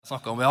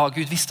snakket om, ja,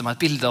 Gud visste meg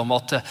et bilde om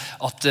at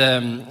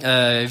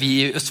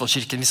vi i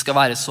Østfoldkirken, vi skal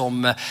være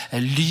som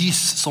lys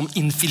som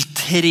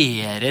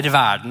infiltrerer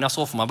verden. Jeg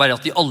så for meg bare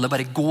at vi alle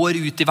bare går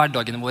ut i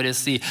hverdagene våre,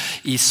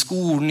 i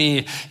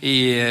skolen,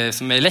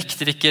 som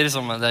elektriker,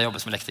 det jobber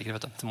som elektriker,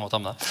 vet du, det må ta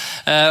med det.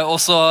 Og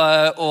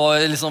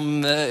liksom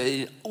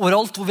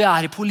overalt hvor vi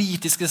i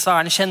politiske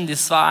sfæren,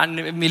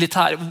 kjendissfæren,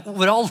 militær,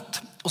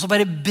 overalt. Og så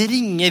bare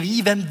bringer vi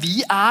hvem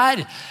vi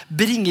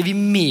bringer vi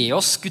med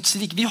oss Guds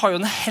rike. Vi har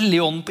jo den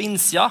hellige ånd på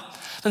innsida.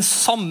 Den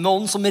samme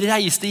ånd som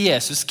reiste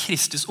Jesus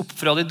Kristus opp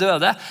fra de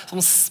døde,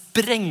 som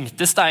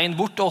sprengte stein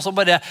bort, og som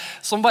bare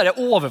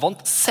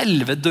overvant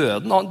selve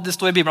døden. Det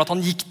står i Bibelen at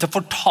han gikk til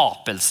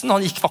fortapelsen.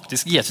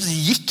 Jesus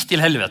gikk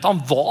til helvete. Han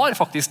var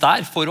faktisk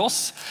der for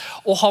oss.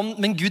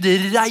 Men Gud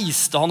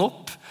reiste han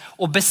opp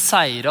og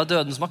beseiret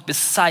dødens makt,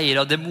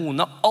 beseiret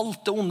demonene.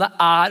 Alt det onde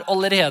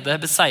allerede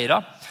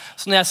beseiret.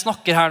 Så når jeg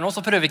snakker her nå,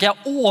 så prøver ikke jeg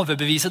å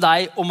overbevise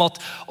deg om at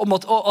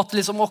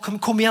liksom,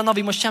 kom igjen da,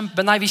 vi må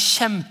kjempe. Nei, vi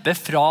kjemper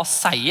fra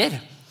seier.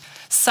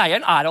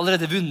 Seieren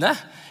allerede vunnet.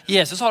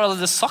 Jesus har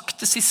allerede sagt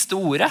det siste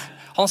ordet.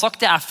 Han har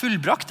sagt det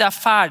fullbrakt, det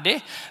ferdig.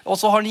 Og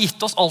så har han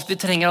gitt oss alt vi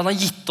trenger. Han har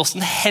gitt oss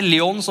den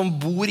hellige ånd som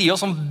bor i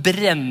oss, som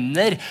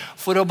brenner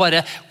for å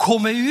bare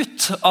komme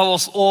ut av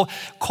oss og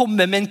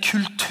komme med en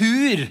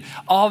kultur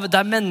av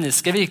der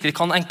mennesker virkelig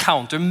kan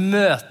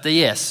møte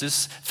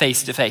Jesus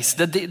face to face.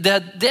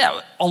 Det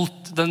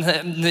alt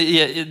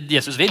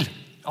Jesus vil,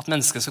 at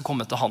mennesker skal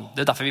komme til han.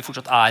 Det derfor vi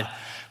fortsatt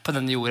på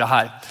denne jorda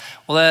her.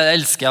 Og det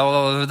elsker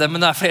jeg,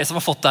 men det flere som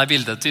har fått det her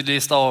bildet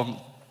tydeligvis da,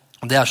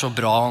 og det så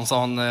bra,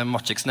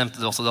 Martix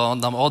nevnte det også,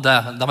 de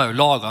har jo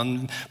laget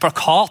en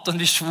plakat og en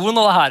visjon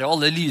av det her, og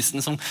alle lysene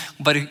som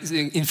bare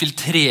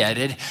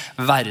infiltrerer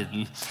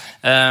verden.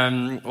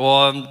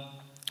 Og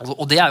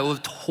det jo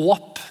et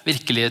håp,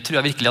 virkelig,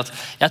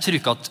 jeg tror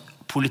ikke at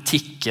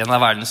politikken av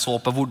verden så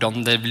på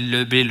hvordan det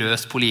blir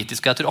løst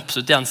politisk, og jeg tror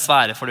absolutt det en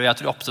sfære for det, jeg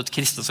tror absolutt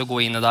Kristus skal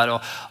gå inn i der,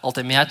 og alt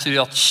det, men jeg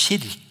tror at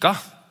kirka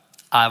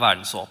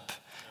verdens håp.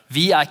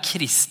 Vi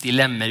Kristi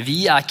lemmer,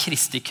 vi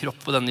Kristi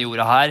kropp på denne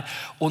jorda her,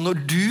 og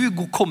når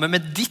du kommer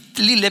med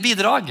ditt lille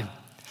bidrag,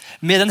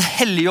 med den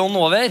hellige ånd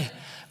over,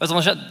 vet du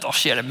hva skjer? Da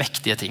skjer det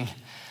mektige ting.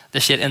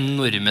 Det skjer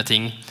enorme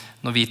ting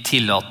når vi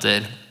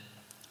tillater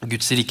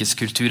Guds rikes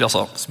kultur,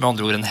 altså med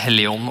andre ord en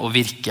hellige ånd, å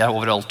virke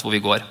overalt hvor vi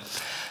går.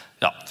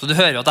 Ja, så du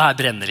hører jo at det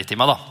her brenner litt i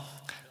meg da,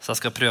 så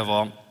jeg skal prøve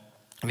å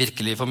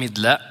virkelig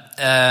formidle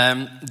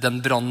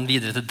den brannen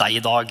videre til deg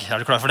i dag.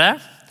 Du klar for det?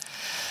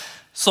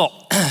 Så,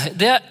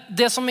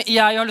 det som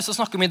jeg har lyst til å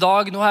snakke om i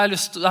dag, nå har jeg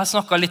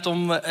snakket litt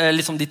om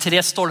liksom de 3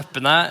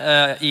 stolpene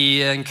i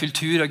en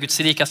kultur av Guds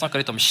rike. Jeg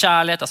snakket litt om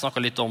kjærlighet, jeg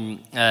snakket litt om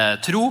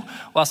tro,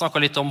 og jeg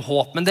snakket litt om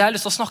håp. Men det jeg har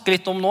lyst til å snakke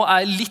litt om nå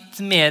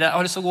litt mer, jeg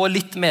har lyst til å gå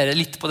litt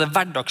på det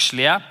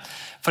hverdagslige,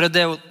 for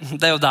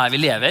det jo der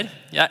vi lever.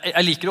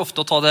 Jeg liker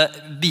ofte å ta det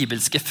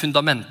bibelske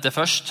fundamentet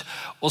først,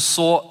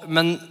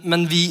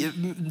 men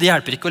det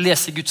hjelper ikke å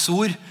lese Guds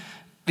ord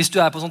hvis du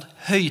på en sånn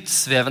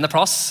høytsvevende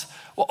plass,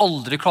 og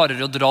aldri klarer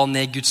å dra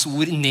ned Guds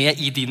ord ned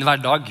i din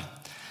hverdag.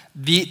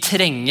 Vi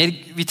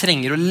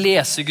trenger å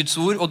lese Guds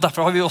ord, og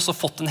derfor har vi også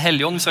fått en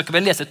hellige ånd. Vi skal ikke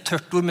bare lese et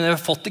tørt ord, men vi har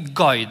fått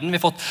guiden. Vi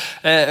har fått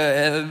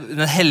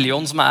den hellige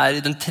ånd som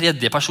den 3.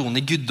 personen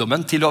i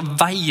guddommen til å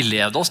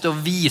veilede oss, til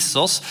å vise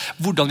oss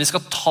hvordan vi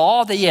skal ta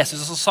det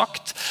Jesus har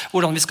sagt,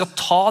 hvordan vi skal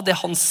ta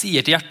det han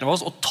sier til hjertene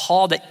våre, og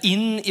ta det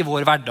inn i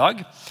vår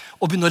hverdag,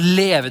 og begynne å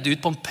leve det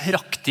ut på en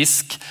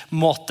praktisk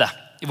måte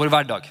i vår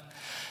hverdag.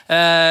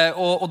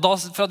 Og da,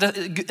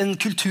 en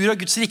kultur av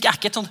Guds rike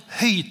ikke et sånn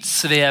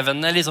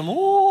høytsvevende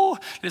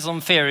liksom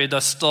fairy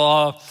dust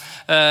og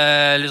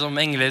liksom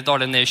engler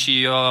daler ned i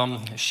sky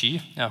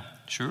ja,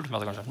 skjul,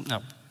 vet du kanskje ja,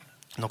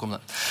 nok om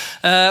det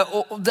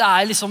og det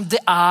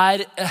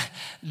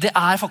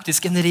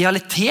faktisk en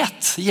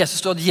realitet.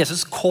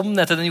 Jesus kom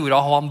ned til den jorda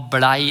og han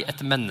blei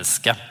et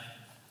menneske.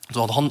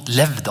 Så han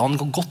levde, han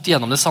gått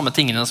gjennom de samme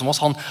tingene som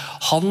oss.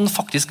 Han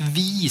faktisk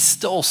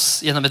viste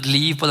oss gjennom et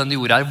liv på denne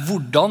jorda her,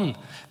 hvordan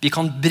vi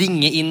kan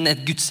bringe inn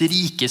et Guds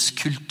rikes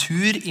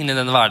kultur inn i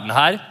denne verden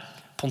her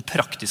på en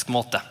praktisk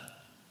måte.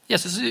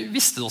 Jesus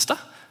visste oss det.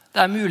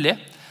 Det mulig.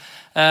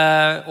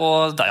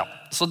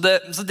 Så det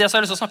som jeg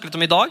har lyst til å snakke litt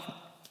om i dag,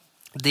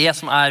 det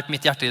som på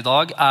mitt hjerte i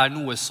dag,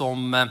 noe som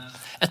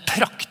et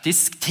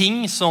praktisk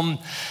ting som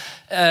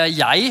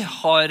jeg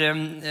har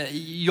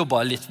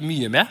jobbet litt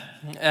mye med,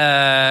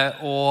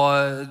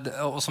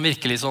 og som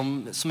virkelig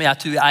som jeg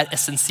tror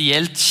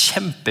essensielt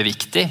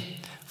kjempeviktig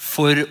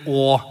for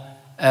å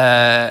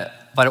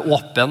være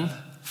åpen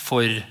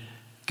for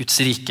Guds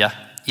rike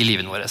i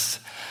livet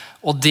vårt.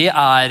 Og det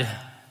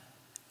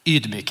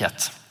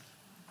ydmykhet.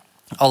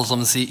 Alle som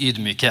sier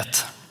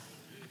ydmykhet.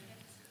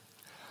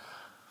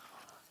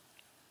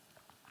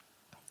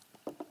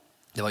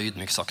 Det var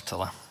ydmykt sagt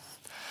til deg.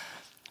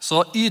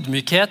 Så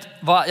ydmykhet,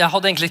 jeg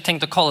hadde egentlig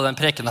tenkt å kalle den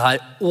prekene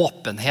her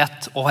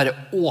åpenhet, å være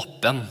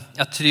åpen.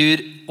 Jeg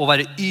tror å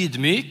være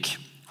ydmyk,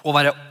 å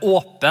være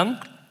åpen,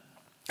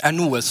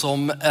 noe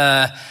som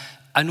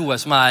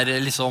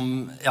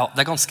liksom, ja,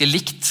 det ganske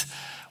likt.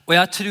 Og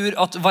jeg tror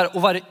at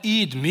å være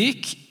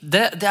ydmyk,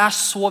 det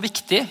så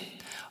viktig,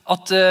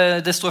 at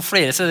det står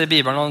flere steder i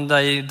Bibelen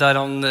der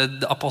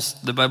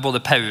både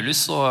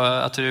Paulus og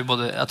jeg tror I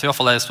hvert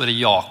fall det står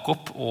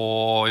Jakob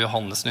og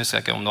Johannes, nå husker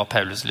jeg ikke om det var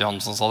Paulus eller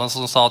Johannes som sa det,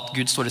 som sa at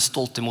Gud står det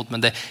stolt imot,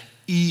 men det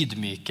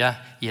ydmyke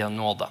I en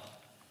nåde.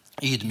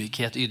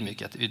 Ydmykhet.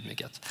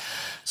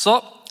 Så,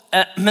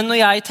 men når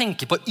jeg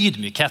tenker på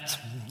ydmykhet,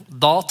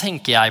 da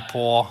tenker jeg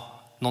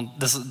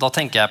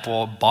på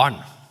barn.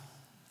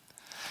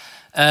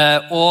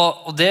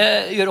 Og det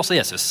gjør også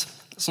Jesus.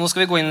 Så nå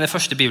skal vi gå inn I det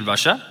første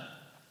bibelverset,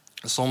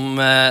 som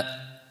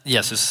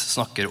Jesus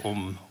snakker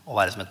om å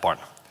være som et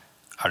barn.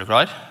 Du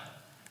klar?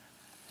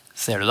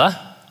 Ser du det?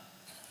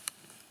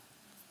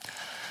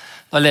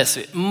 Da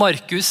leser vi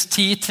Markus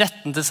 10,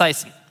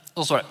 13-16.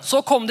 Så står det, så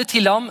kom det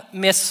til ham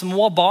med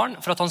små barn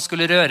for at han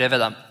skulle røre ved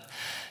dem.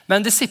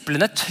 Men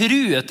disiplene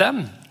truet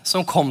dem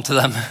som kom til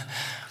dem.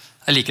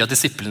 Jeg liker at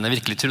disiplene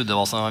virkelig trodde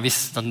han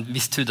visste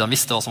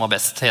hva som var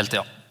best hele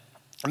tiden.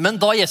 Men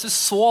da Jesus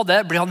så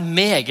det, ble han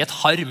meget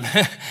harm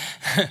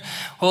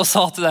og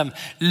sa til dem,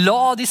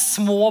 la de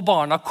små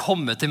barna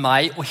komme til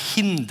meg og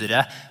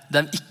hindre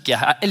dem ikke.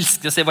 Jeg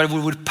elsker å se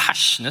hvor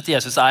passionate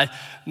Jesus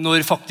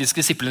når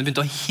faktisk disiplene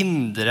begynte å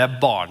hindre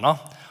barna.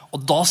 Og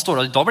da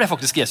står det, da ble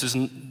faktisk Jesus,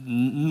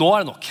 nå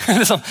det nok.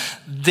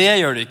 Det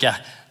gjør det ikke.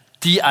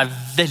 De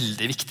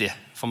veldig viktige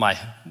for meg.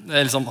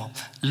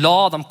 La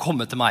dem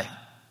komme til meg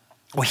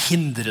og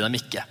hindre dem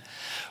ikke.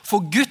 For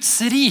Guds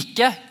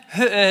rike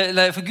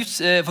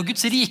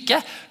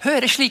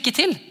hører slike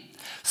til.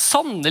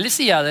 Sannelig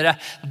sier jeg dere,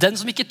 den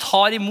som ikke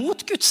tar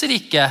imot Guds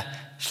rike,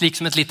 slik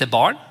som et lite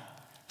barn,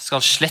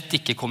 skal slett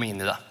ikke komme inn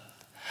I det.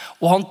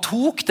 Og han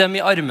tok dem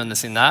I armene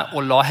sine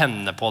og la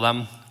hendene på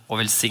dem og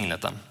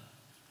velsignet dem.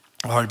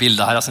 Jeg har et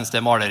bilde her, jeg synes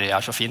det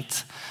maleriet så fint.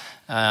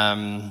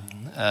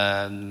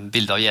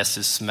 Bildet av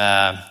Jesus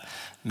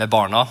med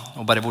barna,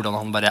 og bare hvordan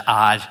han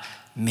bare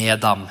med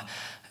dem,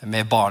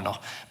 med barna.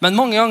 Men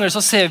mange ganger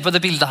så ser vi på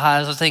det bildet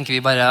her, så tenker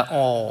vi bare,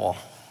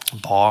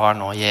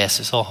 barn og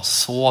Jesus,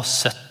 så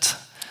søtt,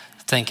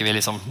 tenker vi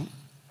liksom.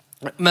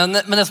 Men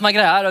det som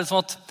greia liksom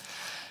at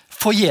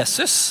for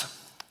Jesus,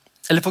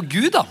 eller for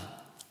Gud da,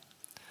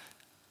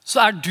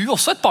 så du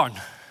også et barn.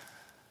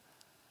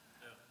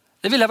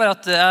 Det vil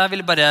jeg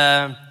vil bare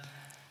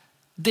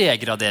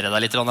degradere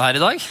deg litt her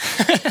I dag.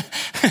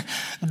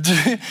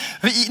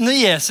 Når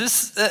Jesus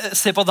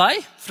ser på deg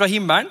fra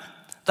himmelen,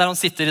 der han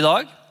sitter I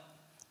dag,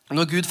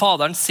 når Gud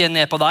Faderen ser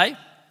ned på deg,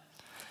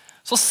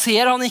 så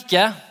ser han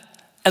ikke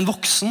en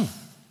voksen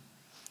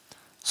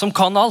som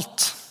kan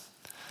alt,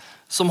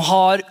 som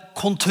har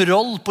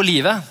kontroll på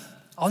livet.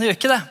 Han gjør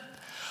ikke det.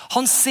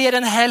 Han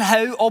ser en hel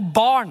haug av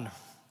barn.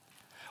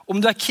 Om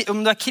du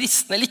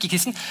kristen eller ikke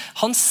kristen,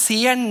 han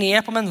ser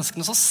ned på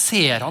menneskene, så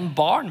ser han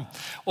barn.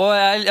 Og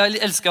jeg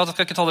elsker at jeg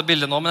skal ikke ta det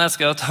bildet nå, men jeg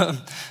elsker at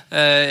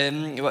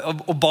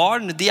og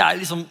barn, de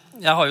liksom,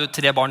 jeg har jo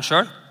 3 barn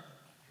selv,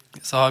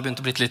 så jeg har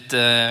begynt å bli litt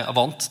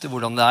vant til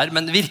hvordan det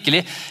men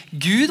virkelig,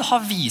 Gud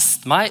har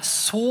vist meg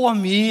så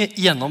mye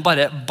gjennom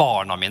bare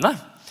barna mine.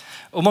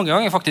 Og mange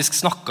ganger har jeg faktisk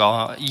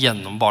snakket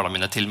gjennom barna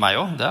mine til meg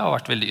også. Det har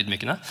vært veldig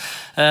ydmykende,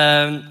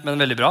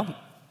 men veldig bra.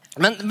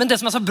 Men det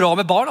som så bra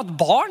med barn, at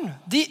barn,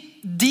 de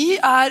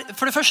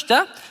for det første,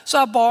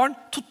 så barn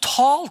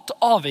totalt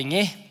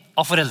avhengig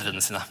av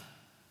foreldrene sine.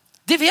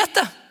 De vet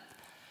det.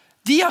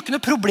 De har ikke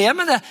noe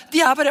problem med det.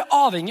 De bare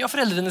avhengig av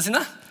foreldrene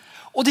sine.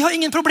 Og de har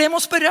ingen problem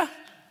med å spørre.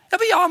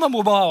 Men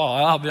må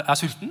bare, jeg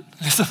sulten.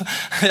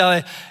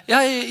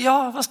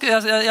 Hva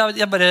skal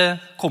jeg bare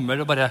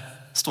kommer og bare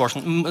står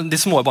sånn. De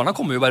små barna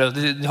kommer jo bare,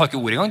 de har ikke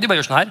ord engang, de bare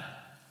gjør sånn her.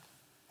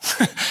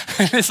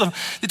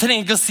 De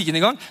trenger ikke å si det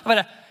engang.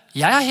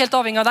 Jeg helt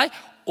avhengig av deg,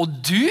 og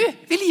du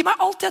vil gi meg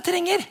alt jeg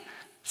trenger.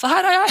 Så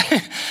her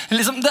jeg.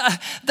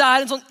 Det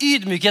en sånn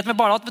ydmykhet med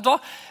barna, at vet du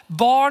hva?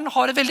 Barn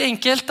har det veldig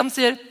enkelt. De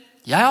sier,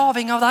 jeg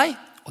avhengig av deg,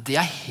 og det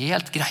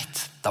helt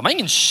greit. De har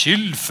ingen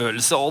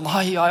skyldfølelse.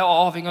 Nei, jeg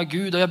avhengig av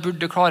Gud, og jeg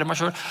burde klare meg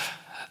selv.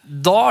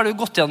 Da det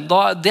gått igjen.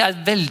 Det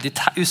et veldig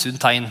usunt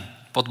tegn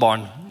på et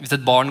barn. Hvis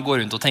et barn går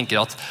rundt og tenker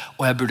at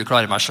jeg burde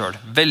klare meg selv.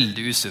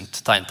 Veldig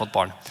usunt tegn på et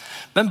barn.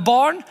 Men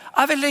barn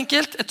veldig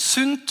enkelt. Et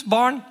sunt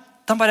barn,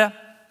 de bare,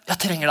 jeg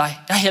trenger deg.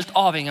 Jeg helt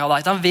avhengig av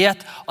deg. De vet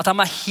at de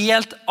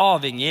helt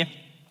avhengig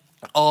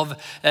av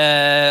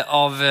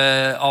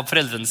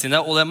foreldrene sine,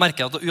 og de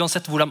merker at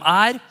uansett hvor de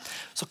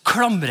så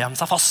klamrer de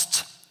seg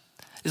fast.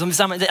 Hvis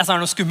det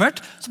noe skummelt,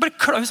 så bare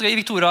husker jeg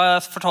Victoria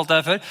fortalte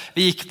det før.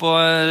 Vi gikk på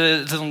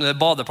sånn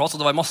badeplass, og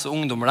det var masse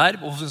ungdommer der,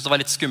 og hun syntes det var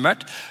litt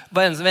skummelt.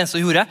 Hva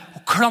eneste hun gjorde,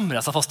 hun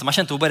klamret seg fast til meg.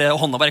 Jeg kjente hun bare,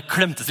 hånda bare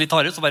klemtes litt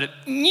hardere, så bare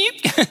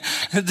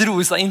dro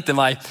hun seg inntil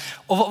meg.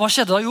 Og hva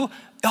skjedde da? Jo,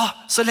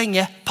 så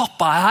lenge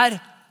pappa her,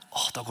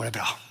 da går det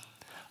bra.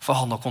 For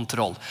han har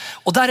kontroll.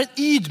 Og det en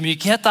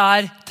ydmykhet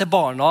der til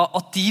barna,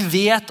 at de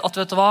vet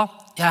at, vet du hva,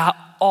 jeg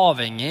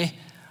avhengig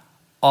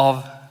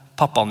av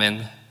pappaen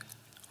min,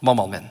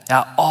 mammaen min.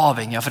 Jeg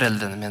avhengig av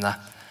foreldrene mine.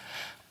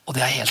 Og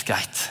det helt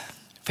greit.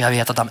 For jeg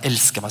vet at de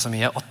elsker meg så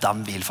mye, og at de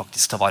vil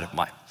faktisk ta vare på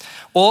meg.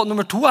 Og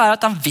nummer 2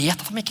 at de vet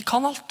at de ikke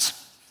kan alt.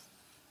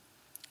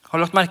 Har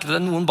du lagt merke til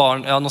det? Noen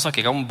barn, ja, nå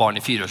snakker jeg ikke om barn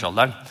i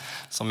 4-årsalderen,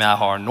 som jeg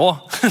har nå,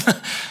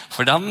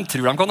 for de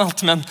tror de kan alt,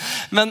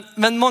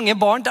 men mange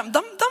barn, de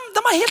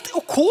helt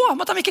ok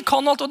med at de ikke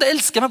kan alt, og det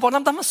elsker med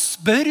barn, de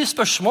spør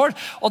spørsmål,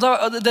 og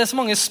det så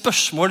mange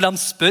spørsmål de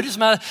spør,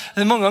 som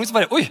mange ganger så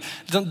bare, oi,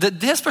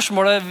 det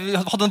spørsmålet,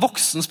 hadde en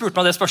voksen spurt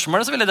meg det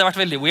spørsmålet, så ville det vært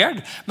veldig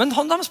weird, men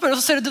de spør, og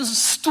så ser du de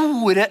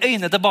store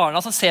øynene til barna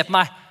som ser på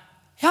meg,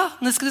 ja,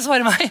 nå skal de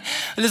svare meg,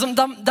 liksom,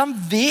 de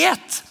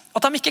vet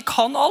at de ikke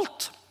kan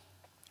alt,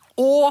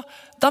 og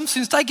de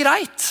synes det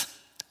greit.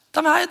 De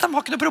har ikke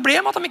noe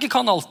problem at de ikke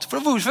kan alt.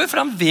 Hvorfor? For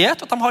de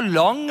vet at de har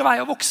lang vei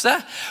å vokse,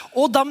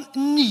 og de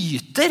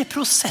nyter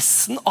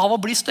prosessen av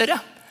å bli større.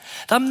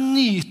 De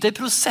nyter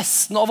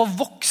prosessen av å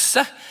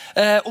vokse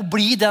og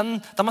bli den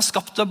de er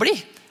skapt til å bli.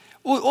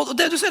 Og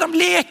det du ser,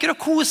 de leker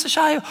og koser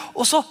seg,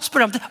 og så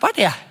spør de, hva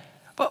det?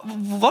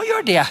 Hva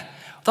gjør det?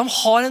 De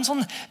har en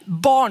sånn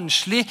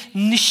barnslig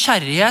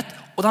nysgjerrighet,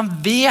 og de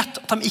vet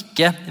at de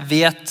ikke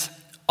vet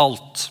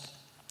alt.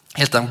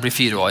 Helt til de blir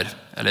 4 år,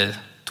 eller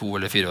 2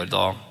 eller 4 år,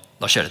 da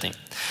skjer det ting.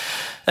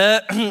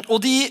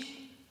 Og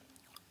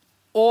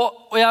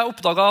jeg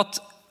oppdaget at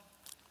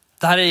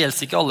det her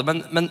gjelder ikke alle,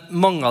 men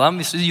mange av dem,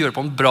 hvis du gjør det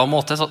på en bra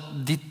måte, så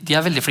de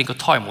veldig flinke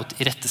å ta imot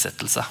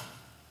irettesettelse.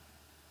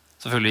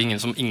 Selvfølgelig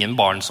ingen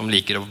barn som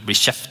liker å bli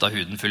kjeft av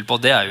huden full på,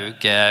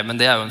 men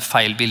det jo en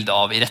feil bilde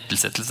av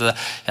irettesettelse.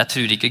 Jeg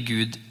tror ikke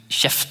Gud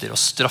kjefter og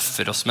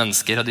straffer oss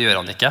mennesker, og det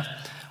gjør han ikke.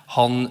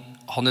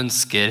 Han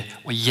ønsker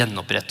å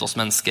gjenopprette oss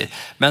mennesker.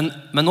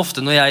 Men ofte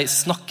når jeg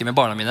snakker med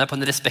barna mine på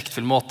en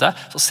respektfull måte,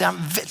 så ser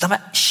de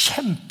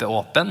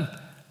kjempeåpen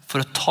for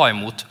å ta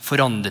imot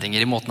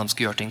forandringer i måten de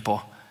skal gjøre ting på.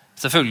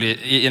 Selvfølgelig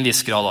i en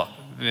viss grad da.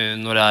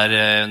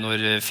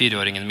 Når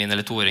 4-åringen min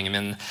eller 2-åringen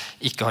min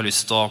ikke har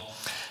lyst til å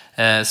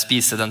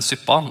spise den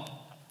suppa,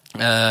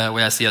 og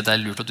jeg sier at det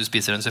lurt at du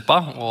spiser den suppa,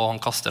 og han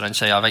kaster den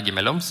skjea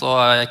veggimellom, så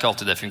ikke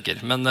alltid det funker.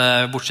 Men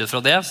bortsett fra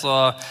det,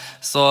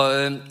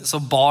 så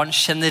barn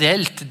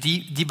generelt,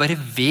 de bare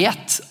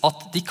vet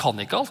at de kan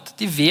ikke alt.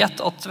 De vet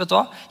at, vet du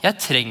hva,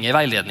 jeg trenger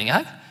veiledning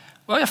her,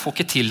 og jeg får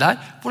ikke til det her.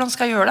 Hvordan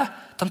skal jeg gjøre det?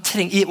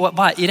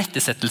 Hva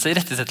irettesettelse?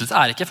 Irettesettelse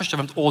ikke først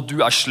og fremst, du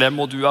slem,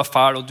 og du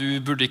fæl, og du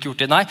burde ikke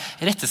gjort det. Nei,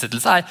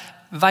 irettesettelse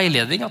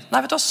veiledning.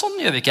 Nei, vet du hva,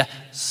 sånn gjør vi ikke.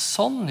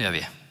 Sånn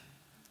gjør vi.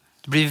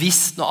 Det blir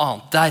visst noe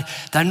annet.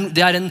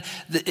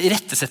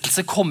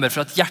 Rettesettelse kommer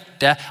fra et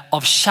hjerte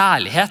av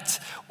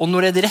kjærlighet. Og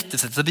når det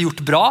rettesettelse blir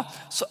gjort bra,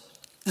 så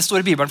det står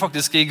i Bibelen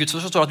faktisk i Guds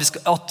ord, så står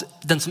det at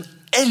den som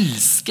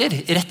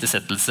elsker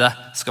rettesettelse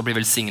skal bli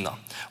velsignet.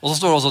 Og så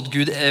står det også at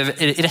Gud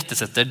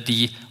rettesetter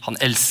de han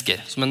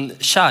elsker, som en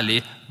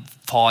kjærlig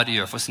far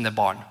gjør for sine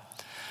barn.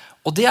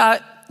 Og det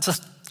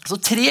så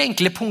 3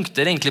 enkle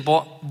punkter egentlig på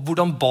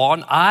hvordan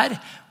barn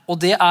og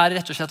det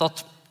rett og slett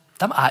at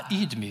de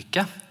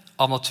ydmyke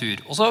av natur.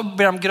 Og så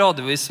blir de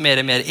gradvis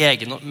mer og mer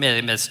egen og mer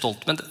og mer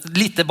stolt. Men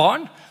lite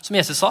barn, som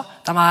Jesus sa,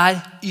 de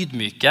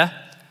ydmyke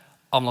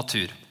av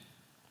natur.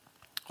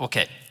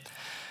 Ok.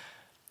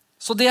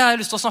 Så det jeg har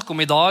lyst til å snakke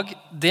om i dag,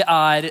 det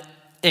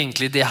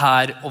egentlig det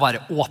her å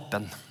være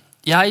åpen.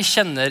 Jeg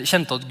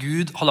kjente at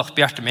Gud har lagt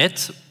på hjertet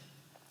mitt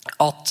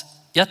at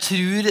jeg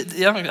tror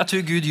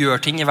Gud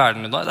gjør ting i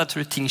verden i dag. Jeg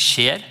tror ting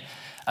skjer.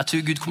 Jeg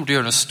tror Gud kommer til å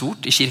gjøre noe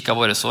stort i kirka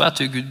vår så. Jeg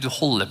tror Gud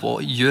holder på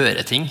å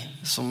gjøre ting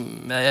som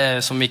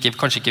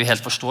kanskje ikke vi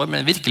helt forstår,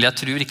 men virkelig, jeg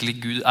tror virkelig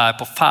Gud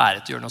på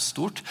ferde til å gjøre noe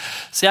stort.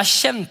 Så jeg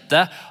kjente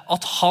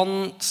at han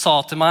sa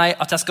til meg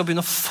at jeg skal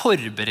begynne å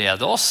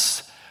forberede oss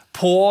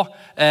på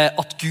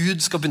at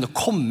Gud skal begynne å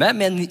komme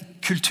med en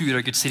kultur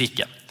av Guds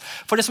rike.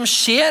 For det som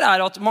skjer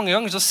at mange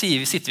ganger så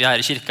sitter vi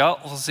her i kirka,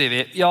 og så sier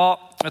vi, ja,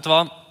 vet du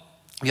hva,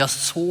 vi har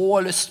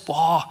så lyst på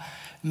å ha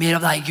mer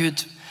av deg, Gud.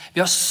 Vi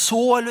har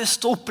så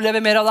lyst til å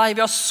oppleve mer av deg.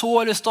 Vi har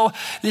så lyst til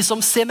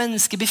å se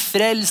mennesker bli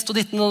frelst og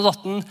ditten og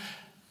datten.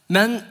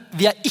 Men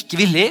vi ikke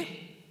villige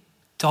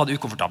til å ha det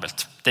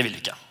ukomfortabelt. Det vil vi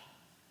ikke.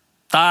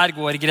 Der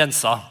går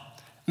grensa.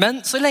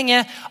 Men så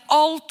lenge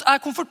alt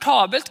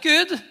komfortabelt,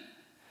 Gud,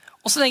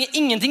 og så lenge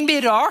ingenting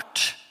blir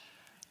rart,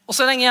 og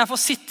så lenge jeg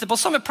får sitte på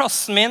samme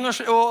plassen min,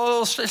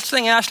 og så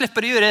lenge jeg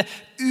slipper å gjøre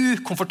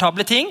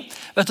ukomfortable ting,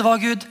 vet du hva,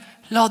 Gud?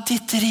 La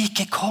ditt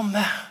rike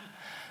komme.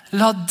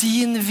 La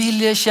din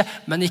vilje skje,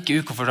 men ikke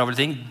ukomfortable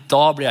ting.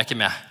 Da blir jeg ikke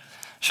med.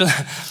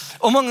 Skjønner?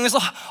 Og mange ganger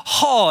så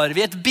har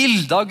vi et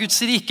bilde av Guds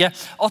rike,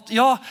 at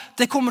ja,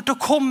 det kommer til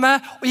å komme,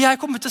 og jeg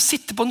kommer til å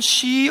sitte på en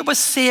sky og bare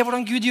se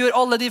hvordan Gud gjør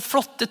alle de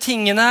flotte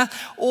tingene,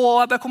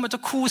 og jeg bare kommer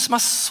til å kose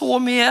meg så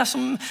mye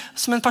som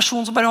en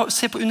person som bare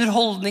ser på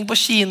underholdning på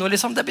kino,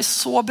 liksom. Det blir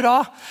så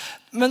bra.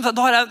 Men da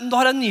har jeg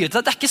en nyhet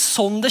til at det ikke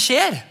sånn det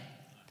skjer.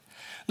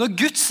 Når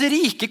Guds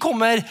rike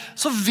kommer,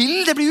 så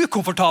vil det bli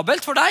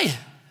ukomfortabelt for deg.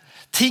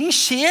 Ting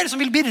skjer som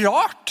vil bli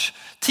rart.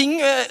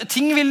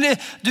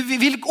 Du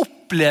vil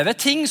oppleve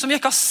ting som vi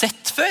ikke har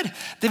sett før.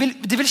 Det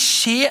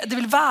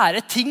vil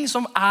være ting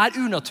som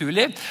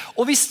unaturlig.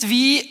 Og hvis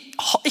vi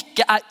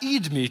ikke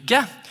ydmyke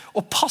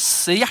og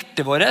passer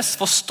hjertet vårt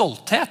for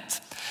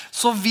stolthet,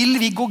 så vil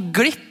vi gå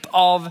glipp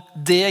av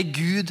det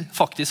Gud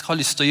faktisk har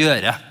lyst til å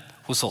gjøre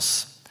hos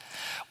oss.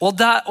 Og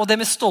det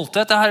med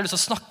stolthet, det har jeg lyst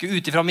til å snakke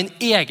ut ifra min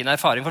egen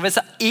erfaring. For hvis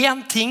det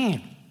en ting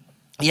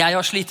jeg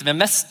har slitt med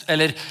mest,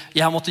 eller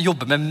jeg har måttet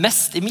jobbe med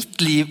mest i mitt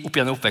liv opp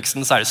gjennom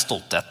oppveksten, så det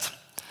stolthet.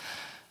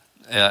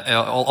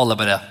 Og alle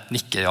bare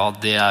nikker, ja,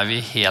 det vi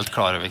helt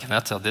klare over,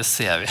 Kenneth, ja, det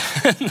ser vi.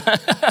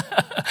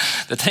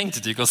 Det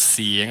tenkte du ikke å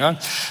si engang.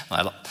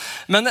 Neida.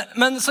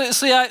 Men så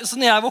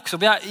når jeg vokste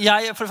opp,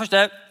 for det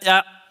første,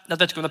 jeg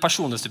vet ikke om det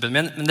personlighetstypen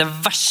min, men det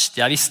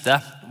verste jeg visste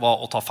var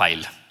å ta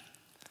feil.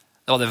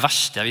 Det var det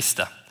verste jeg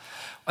visste.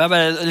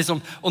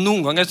 Og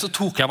noen ganger så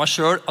tok jeg meg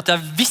selv at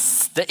jeg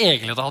visste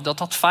egentlig at jeg hadde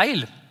tatt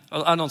feil.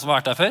 Det noen som har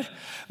vært der før.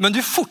 Men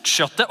du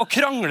fortsatte å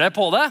krangle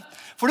på det,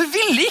 for du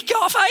ville ikke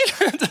ha feil.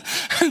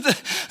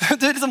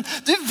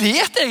 Du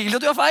vet egentlig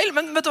at du har feil,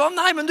 men vet du hva?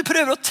 Nei, men du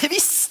prøver å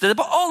tviste det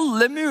på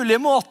alle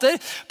mulige måter.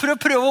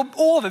 Prøver å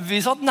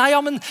overbevise at nei,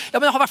 men jeg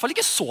har i hvert fall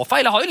ikke så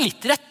feil. Jeg har jo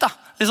litt rett da.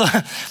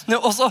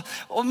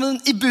 Men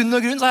i bunn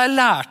og grunn så har jeg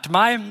lært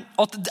meg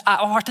at det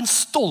har vært en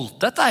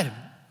stolthet der.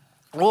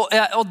 Og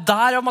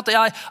der jeg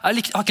har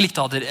ikke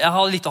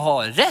likt å ha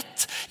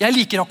rett. Jeg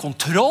liker å ha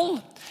kontroll.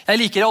 Jeg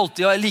liker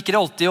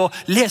alltid å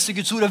lese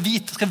Guds ord og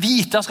jeg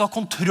skal ha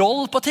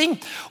kontroll på ting.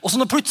 Og så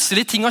når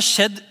plutselig ting har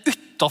skjedd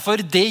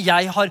utenfor det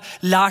jeg har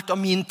lært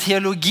av min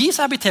teologi,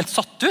 så har jeg blitt helt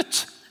satt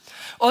ut.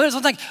 Og jeg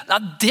tenker,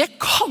 nei, det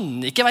kan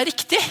ikke være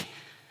riktig.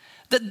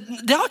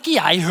 Det har ikke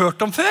jeg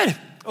hørt om før.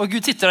 Og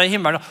Gud sitter der i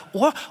himmelen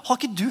og, har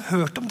ikke du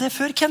hørt om det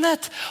før,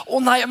 Kenneth?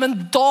 Nei, men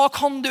da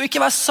kan det jo ikke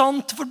være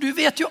sant, for du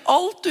vet jo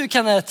alt du,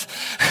 Kenneth.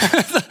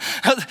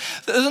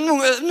 Noen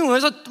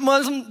ganger så må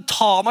jeg liksom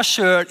ta meg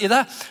selv i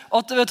det.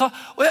 Og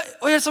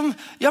jeg liksom,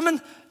 ja,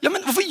 men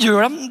hvorfor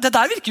gjør de? Det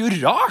der virker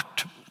jo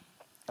rart.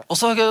 Og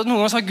så noen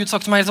ganger så har Gud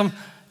sagt til meg liksom,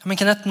 ja,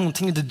 men Kenneth, noen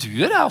ting det du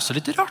gjør også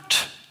litt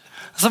rart.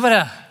 Og så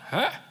bare,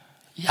 hæ?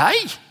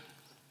 Jeg?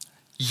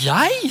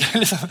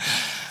 Liksom.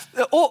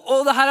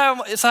 Og det her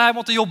så har jeg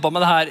måttet jobbe med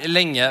det her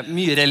lenge.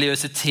 Mye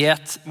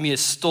religiøsitet, mye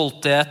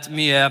stolthet,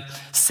 mye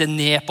se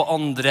ned på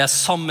andre,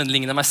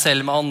 sammenligne meg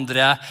selv med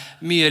andre.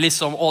 Mye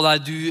liksom, nei,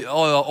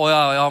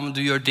 men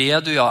du gjør det,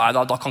 nei,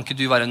 da kan ikke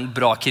du være en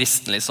bra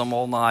kristen liksom,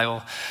 nei.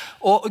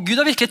 Og Gud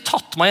har virkelig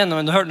tatt meg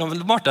gjennom, nå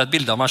malte jeg et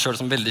bilde av meg selv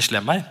som veldig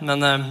slem her,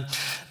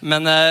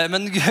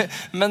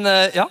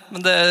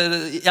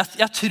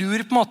 jeg tror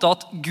på en måte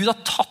at Gud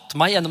har tatt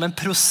meg gjennom en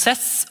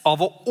prosess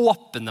av å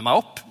åpne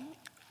meg opp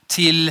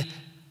til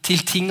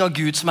ting av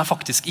Gud som jeg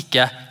faktisk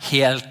ikke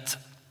helt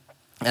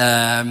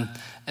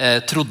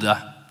trodde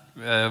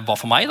var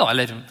for meg da,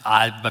 eller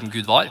hvem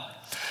Gud var.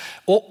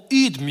 Og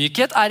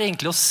ydmykhet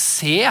egentlig å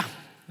se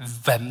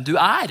hvem du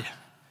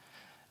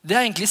Det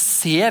egentlig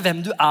se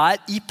hvem du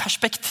i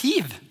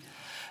perspektiv.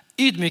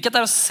 Ydmykhet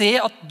å se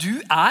at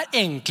du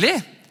egentlig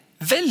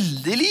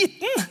veldig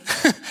liten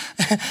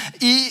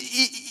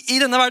i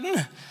denne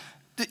verden.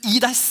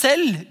 I deg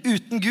selv,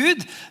 uten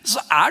Gud,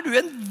 så du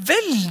en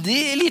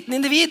veldig liten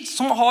individ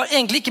som har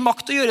egentlig ikke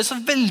makt å gjøre så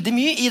veldig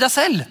mye i deg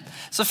selv.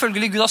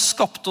 Selvfølgelig, Gud har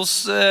skapt oss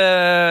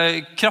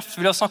kraft,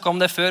 vi har snakket om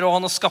det før, og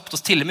han har skapt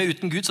oss til og med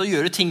uten Gud, så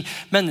gjør ting,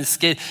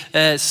 mennesker,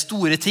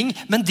 store ting,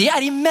 men det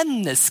i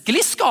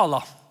menneskelig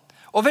skala.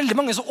 Og veldig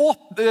mange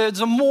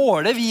så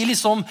måler vi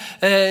liksom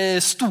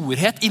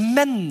storhet i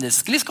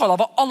menneskelig skala,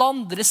 hva alle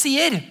andre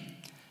sier.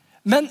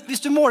 Men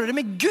hvis du måler det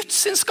med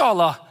Guds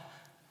skala,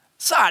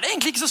 så det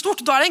egentlig ikke så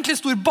stort. Da det egentlig en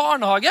stor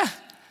barnehage.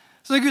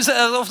 Så Gud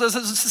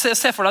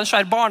ser for deg en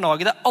svær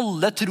barnehage der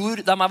alle tror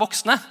de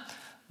voksne.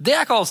 Det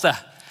kalles det.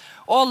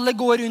 Og alle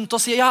går rundt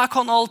og sier, ja, jeg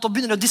kan alt, og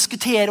begynner å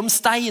diskutere om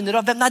steiner.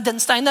 Og nei, den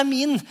steinen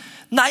min.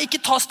 Nei, ikke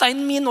ta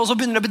steinen min. Og så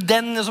begynner det å bli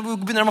den, og så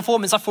begynner de å få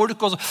med seg folk,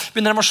 og så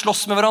begynner de å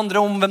slåss med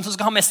hverandre om hvem som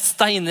skal ha mest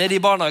steiner i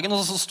barnehagen.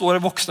 Og så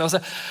står voksne og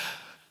sier,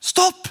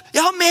 stopp,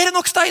 jeg har mer enn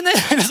nok steiner.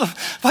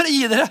 Bare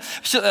gi dere.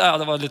 Ja,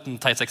 det var et liten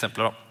teit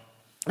eksempel da.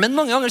 Men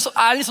mange ganger så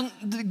liksom,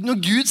 når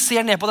Gud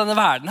ser ned på denne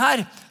verden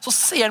her, så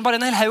ser han bare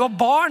en hel haug av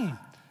barn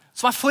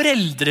som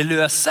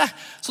foreldreløse,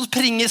 som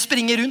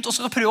springer rundt og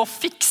skal prøve å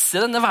fikse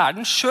denne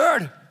verden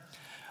selv.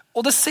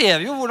 Og det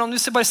ser vi jo hvordan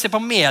vi bare ser på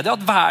media,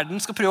 at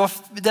verden skal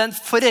prøve det en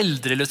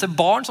foreldreløse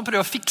barn som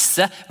prøver å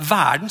fikse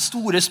verdens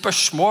store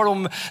spørsmål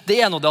om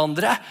det ene og det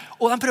andre.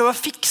 Og de prøver å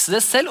fikse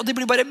det selv, og det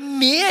blir bare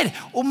mer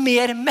og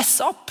mer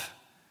mess up.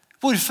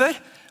 Hvorfor?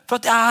 For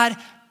at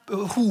det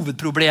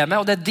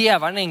hovedproblemet, og det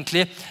djevelen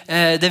egentlig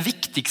det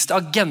viktigste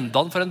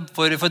agendaen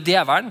for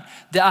djevelen,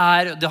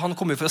 han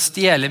kommer for å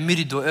stjele,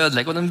 myrde og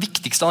ødelegge, og den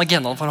viktigste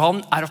agendaen for han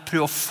å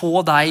prøve å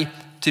få deg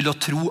til å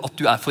tro at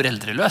du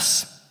foreldreløs.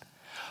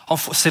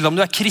 Selv om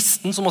du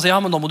kristen, så må si, ja,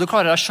 men nå må du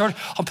klare deg selv.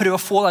 Han prøver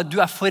å få deg,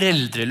 du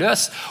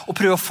foreldreløs, og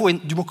prøver å få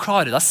inn, du må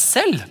klare deg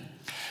selv.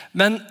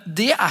 Men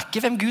det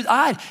ikke hvem Gud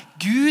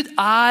Gud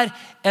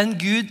en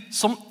Gud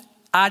som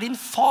din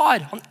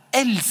far. Han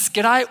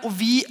elsker deg, og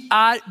vi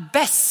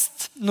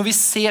best når vi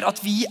ser at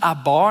vi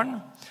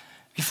barn.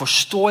 Vi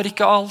forstår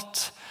ikke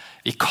alt,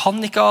 vi kan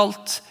ikke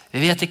alt,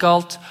 vi vet ikke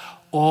alt,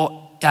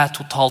 og jeg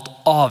totalt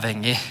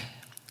avhengig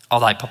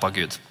av deg, pappa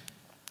Gud.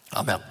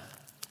 Amen.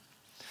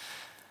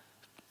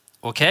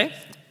 Ok,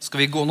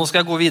 nå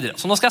skal jeg gå videre.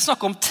 Så nå skal jeg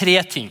snakke om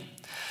 3 ting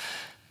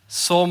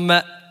som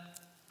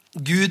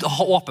Gud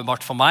har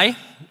åpenbart for meg,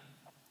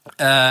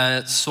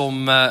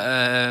 som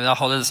jeg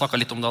har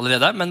snakket litt om det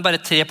allerede, men bare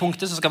 3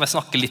 punkter, så skal vi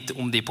snakke litt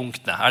om de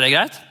punktene. Det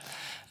greit?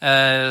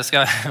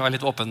 Skal jeg være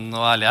litt åpen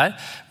og ærlig her.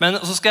 Men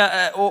så skal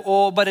jeg,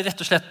 og bare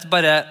rett og slett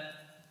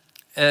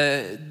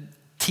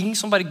ting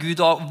som bare Gud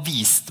har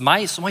vist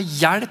meg, som har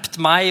hjulpet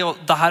meg,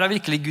 og det her har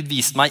virkelig Gud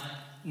vist meg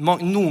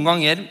noen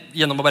ganger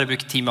gjennom å bare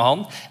bruke tid med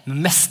han,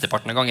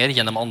 mesteparten av ganger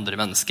gjennom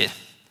andre mennesker.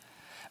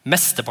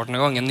 Mesteparten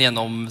av gangen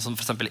gjennom som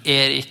for eksempel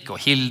Erik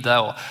og Hilde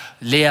og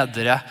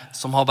ledere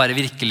som har bare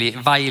virkelig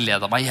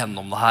veiledet meg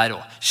gjennom det her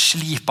og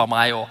slipet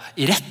meg og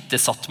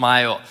rettesatt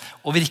meg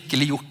og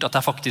virkelig gjort at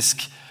jeg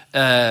faktisk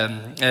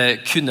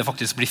kunne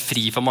faktisk bli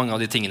fri for mange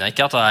av de tingene.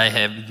 Ikke at jeg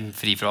er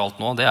fri fra alt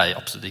nå, det er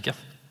jeg absolutt ikke.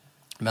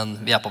 Men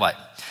vi er på vei.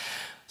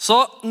 Så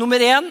nummer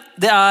 1,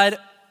 det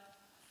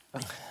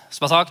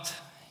som jeg har sagt,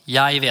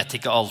 jeg vet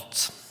ikke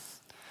alt.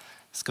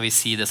 Skal vi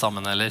si det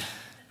sammen, eller?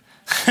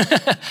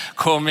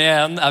 Kom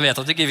igjen, jeg vet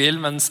at du ikke vil,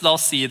 men la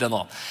oss si det nå.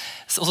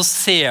 Og så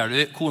ser du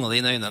kona di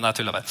i øynene. Nei,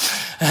 tuller bare.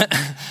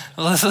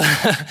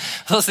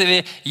 Så sier vi,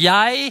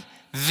 jeg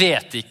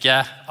vet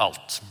ikke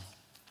alt.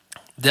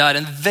 Det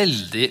er en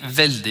veldig,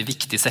 veldig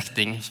viktig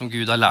setning som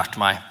Gud har lært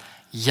meg.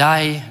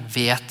 Jeg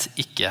vet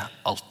ikke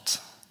alt.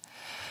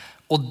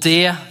 Og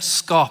det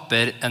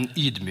skaper en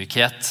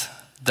ydmykhet,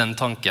 den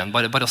tanken.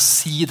 Bare å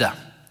si det.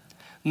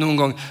 Noen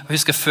gang, jeg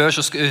husker før, så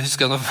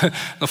husker jeg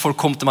når folk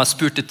kom til meg og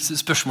spurte et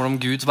spørsmål om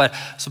Gud,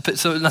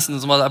 så nesten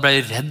som jeg ble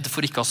redd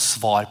for ikke å ha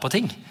svar på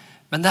ting.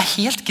 Men det er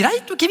helt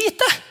greit å ikke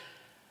vite.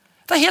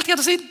 Det er helt greit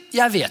å si,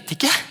 jeg vet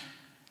ikke.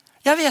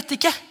 Jeg vet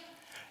ikke.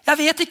 Jeg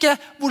vet ikke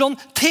hvordan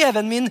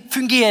TV-en min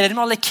fungerer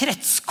med alle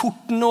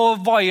kretskorten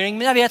og wiring,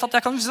 men jeg vet at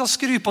jeg kan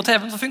skru på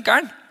TV-en, så funker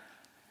den.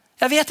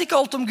 Jeg vet ikke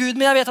alt om Gud,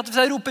 men jeg vet at hvis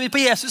jeg roper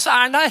på Jesus, så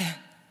er han der.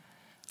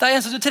 Det er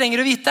eneste du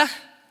trenger å vite.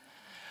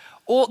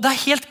 Og det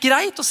er helt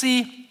greit å si,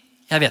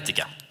 jeg vet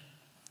ikke.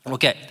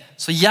 Ok,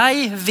 så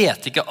jeg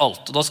vet ikke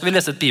alt. Og da skal vi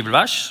lese et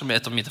bibelvers, som er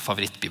et av mine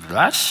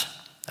favorittbibelvers.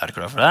 Er du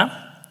klar for det?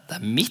 Det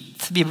er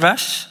mitt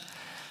bibelvers.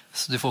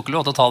 Så du får ikke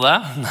lov til å ta det.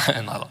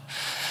 Nei da,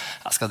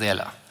 jeg skal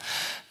dele.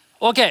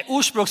 Ok,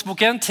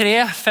 ordspråksboken 3,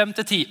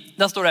 5-10.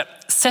 Der står det,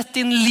 sett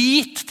din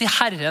lit til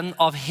Herren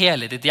av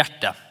hele ditt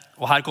hjerte.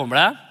 Og her kommer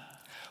det,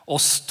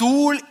 og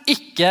stol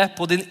ikke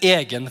på din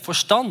egen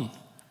forstand.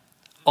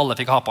 Alle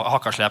fikk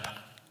hakkaslep.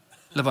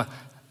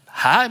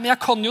 Hæ, men jeg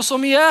kan jo så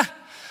mye.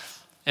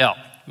 Ja,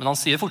 men han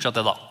sier fortsatt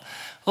det da.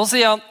 Så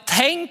sier han,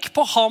 tenk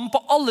på ham på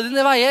alle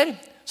dine veier,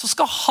 så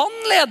skal han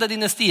lede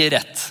dine stier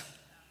rett.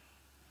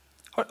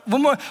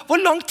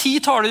 Hvor lang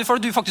tid tar det for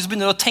at du faktisk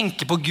begynner å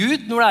tenke på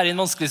Gud når du er i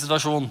en vanskelig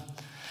situasjon?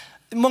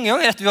 Mange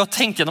ganger etter vi har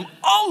tenkt gjennom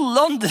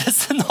alle andre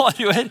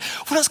scenarioer.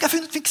 Hvordan skal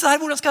jeg fikse det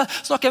her? Hvordan skal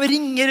jeg snakke? Jeg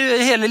ringer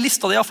hele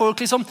lista di av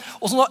folk liksom.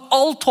 Og så når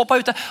alt håp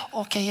er ute.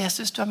 Ok,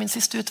 Jesus, du er min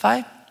siste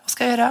utvei. Hva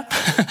skal jeg gjøre?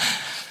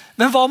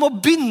 Men hva med å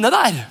begynne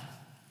der?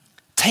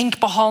 Tenk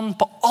på han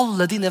på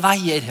alle dine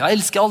veier. Jeg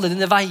elsker alle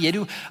dine veier.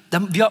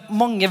 Vi har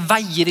mange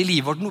veier i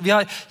livet vårt.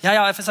 Jeg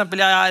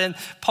er en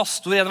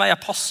pastor, en vei er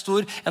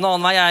pastor, en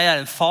annen vei jeg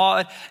er en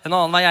far, en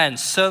annen vei jeg er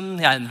en sønn,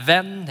 jeg er en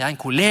venn, jeg er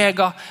en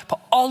kollega. På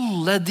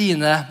alle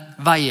dine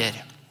veier,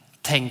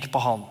 tenk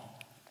på han.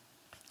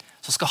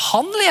 Så skal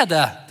han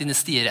lede dine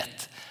stier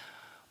rett.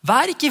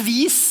 Vær ikke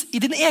vis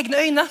i dine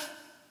egne øyne.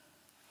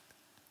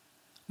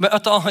 Med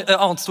et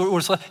annet stort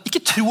ord, så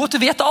ikke tro at du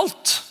vet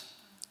alt.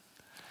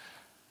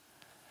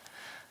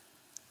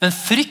 Men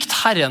frykt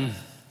Herren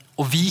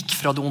og vik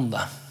fra det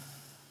onde.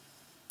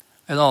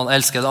 Jeg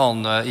elsker det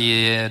annet i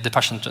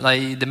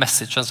The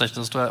Message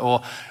Translation, så står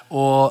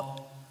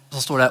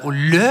det, og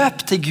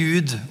løp til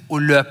Gud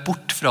og løp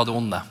bort fra det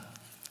onde.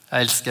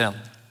 Jeg elsker den.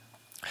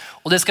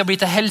 Og det skal bli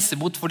til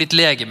helsebot for ditt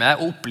legeme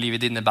og opplive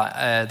dine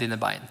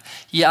bein.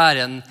 Gi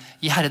Herren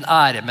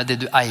ære med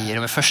det du eier,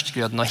 og med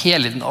førstegrøden og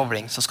hele din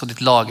avling, så skal ditt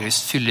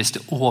lagerhus fylles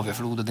til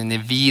overflod, og dine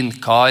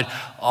vinkar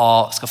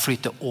skal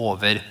flyte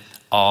over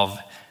av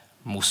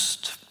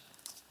most.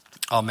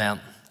 Amen.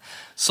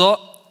 Så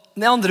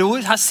med andre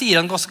ord, her sier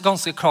han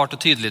ganske klart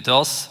og tydelig til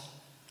oss,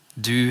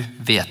 du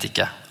vet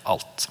ikke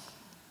alt.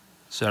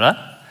 Så gjør det.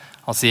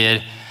 Han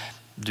sier,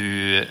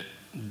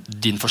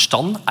 din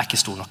forstand er ikke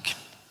stor nok.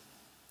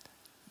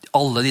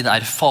 Alle dine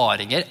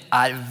erfaringer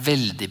er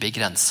veldig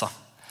begrenset.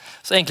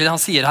 Så egentlig han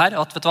sier her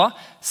at, vet du hva,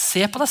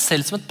 se på deg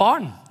selv som et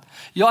barn.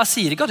 Ja, jeg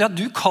sier ikke at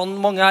du kan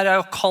mange her,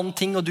 jeg kan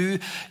ting, og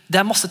det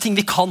er masse ting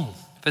vi kan,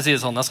 for å si det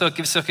sånn.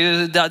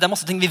 Det er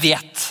masse ting vi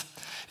vet.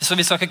 Så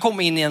vi skal ikke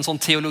komme inn i en sånn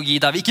teologi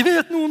der vi ikke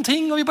vet noen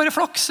ting, og vi bare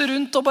flakser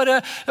rundt, og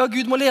bare, ja,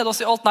 Gud må lede oss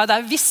i alt. Nei, det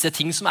er visse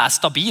ting som er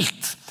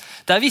stabilt.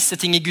 Det er visse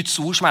ting i Guds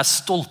ord som er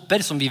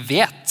stolper, som vi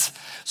vet,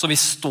 som vi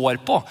står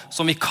på,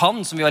 som vi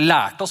kan, som vi har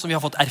lært oss, som vi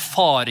har fått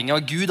erfaring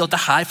av Gud, at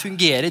det her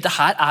fungerer, det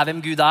her er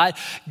hvem Gud er.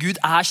 Gud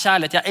er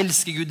kjærlighet, jeg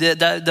elsker Gud,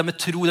 det med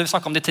tro, det vi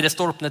snakker om de 3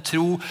 stolpene,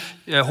 tro,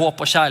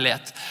 håp og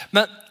kjærlighet.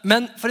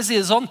 Men for å si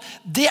det sånn,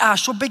 det er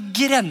så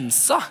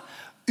begrenset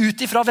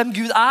ut ifra hvem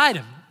Gud er,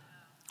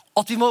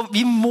 at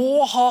vi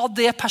må ha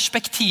det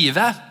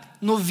perspektivet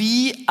når vi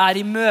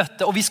I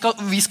møte, og vi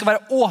skal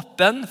være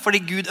åpen for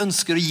det Gud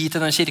ønsker å gi til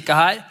denne kirka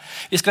her.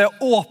 Vi skal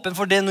være åpen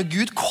for det når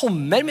Gud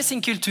kommer med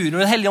sin kultur,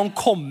 når den hellige ånd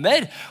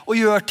kommer og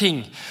gjør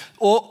ting.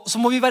 Og så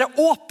må vi være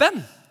åpen.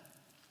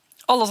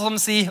 Alle som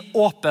sier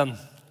åpen.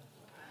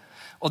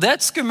 Og det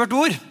et skummelt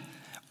ord.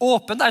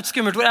 Åpen et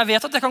skummelt ord. Jeg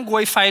vet at det kan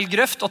gå I feil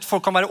grøft, at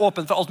folk kan være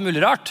åpen for alt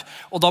mulig rart.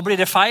 Og da blir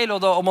det feil,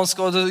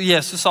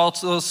 Jesus sa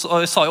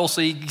jo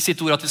også I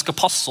sitt ord at vi skal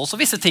passe oss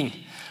og visse ting.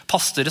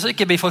 Passe det så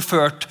ikke blir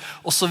forført,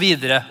 og så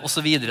videre, og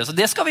så videre. Så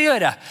det skal vi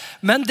gjøre.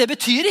 Men det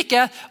betyr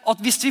ikke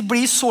at hvis vi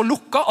blir så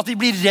lukket, at vi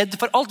blir redd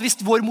for alt, hvis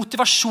vår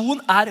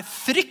motivasjon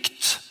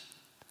frykt,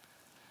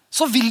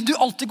 så vil du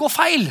alltid gå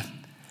feil.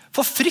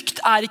 For frykt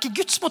ikke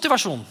Guds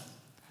motivasjon.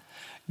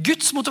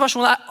 Guds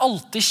motivasjon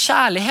alltid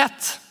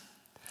kjærlighet.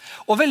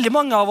 Og veldig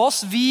mange av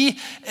oss, vi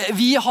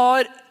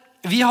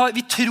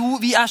tror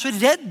vi så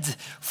redd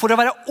for å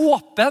være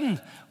åpen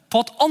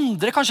på at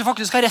andre kanskje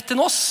faktisk har rett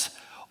enn oss,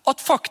 at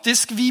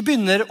faktisk vi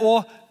begynner å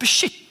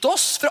beskytte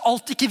oss for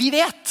alt ikke vi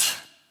vet.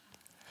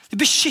 Vi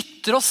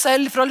beskytter oss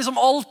selv fra liksom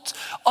alt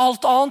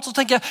annet, så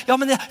tenker jeg, ja,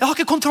 men jeg har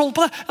ikke kontroll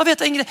på det. Jeg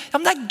vet det, Ingrid.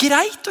 Ja, men det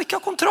greit å ikke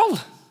ha kontroll.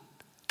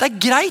 Det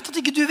greit at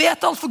ikke du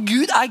vet alt, for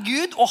Gud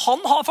Gud, og han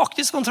har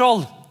faktisk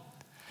kontroll.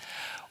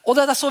 Og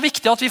det så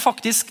viktig at vi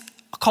faktisk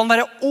kan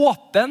være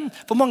åpen,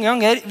 for mange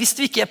ganger, hvis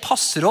vi ikke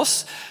passer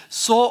oss,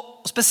 så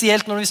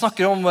spesielt når vi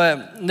snakker om,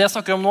 det jeg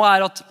snakker om nå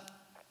at,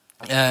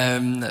 jeg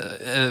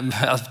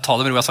tar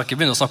det med ro, jeg skal ikke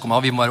begynne å snakke om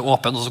at vi må være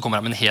åpen, og så kommer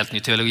jeg med en helt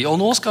ny teologi, og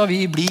nå skal vi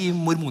bli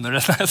mormoner,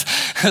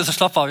 så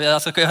slapp av,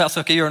 jeg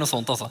skal ikke gjøre noe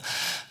sånt, altså.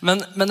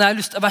 Men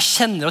jeg bare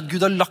kjenner at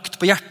Gud har lagt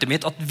på hjertet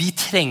mitt, at vi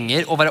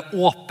trenger å være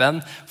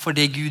åpen for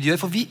det Gud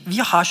gjør, for vi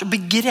så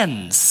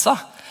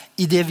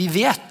begrenset I det vi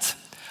vet,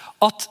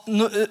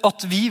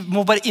 at vi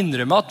må bare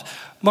innrømme at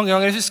mange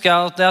ganger husker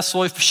jeg at jeg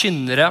så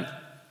forkynnere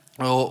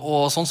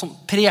og sånn som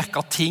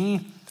preka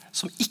ting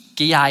som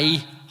ikke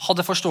jeg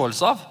hadde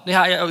forståelse av.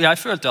 Jeg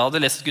følte jeg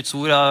hadde lest Guds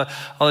ord, jeg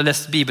hadde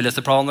lest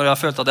bibelleseplaner, og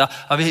jeg følte at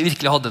jeg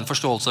virkelig hadde en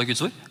forståelse av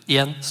Guds ord.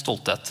 En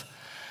stolthet.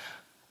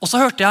 Og så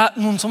hørte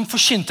jeg noen som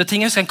forkynte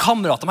ting. Jeg husker en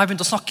kamerat av meg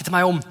begynte å snakke til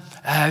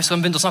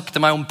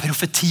meg om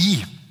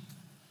profeti.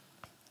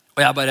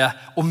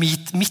 Og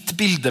mitt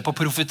bilde på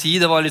profeti,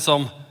 det var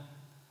liksom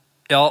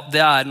ja,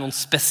 det noen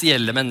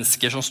spesielle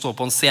mennesker som står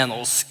på en scene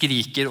og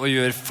skriker og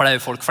gjør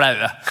folk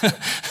flaue.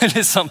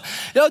 liksom,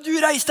 ja, du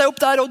reiste deg opp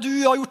der, og du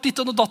har gjort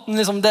ditt og datten,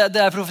 liksom,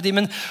 det profeti.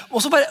 Men,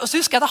 og så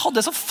husker jeg at jeg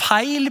hadde så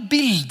feil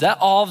bilde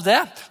av det.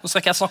 Nå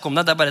skal ikke jeg snakke om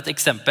det, det bare et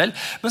eksempel.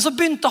 Men så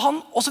begynte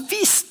han, og så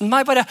viste han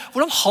meg bare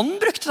hvordan han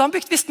brukte det. Han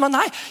viste meg,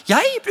 nei,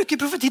 jeg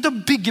bruker profeti til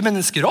å bygge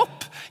mennesker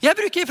opp. Jeg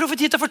bruker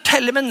profeti til å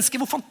fortelle mennesker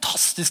hvor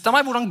fantastisk de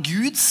hvordan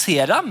Gud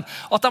ser dem.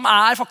 At de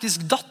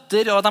faktisk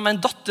datter, og at de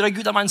en datter av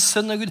Gud, de en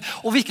sønn av Gud.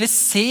 Og virkelig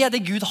se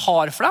det Gud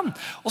har for dem.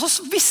 Og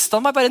så visste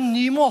han meg bare en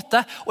ny måte.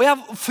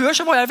 Og før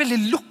så var jeg veldig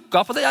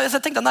lukket på det. Jeg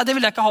tenkte, nei, det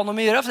vil jeg ikke ha noe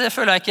med å gjøre, for det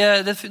føler jeg ikke,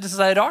 det synes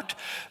jeg rart.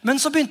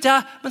 Men så tenkte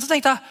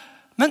jeg,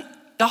 men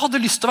jeg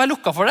hadde lyst til å være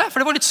lukket for det,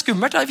 for det var litt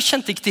skummelt, jeg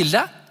kjente ikke til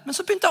det. Men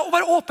så begynte jeg å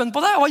være åpen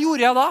på det, og hva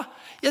gjorde jeg da?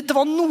 Det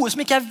var noe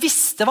som ikke jeg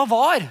visste hva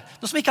var.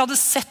 Noe som jeg ikke hadde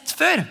sett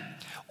før.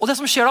 Og det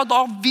som skjer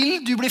da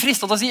vil du bli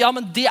fristet til å si, ja,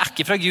 men det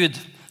ikke fra Gud.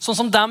 Sånn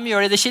som de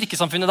gjør det I det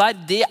kirkesamfunnet der,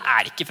 det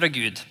ikke fra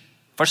Gud.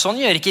 For sånn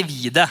gjør ikke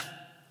vi det.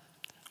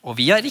 Og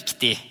vi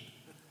riktig.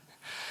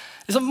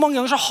 Liksom, mange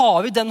ganger så har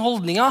vi den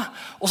holdningen,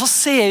 og så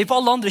ser vi på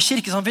alle andre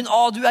kirkesamfunn,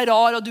 du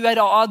rar, og du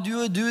rar,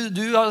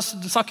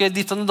 du snakker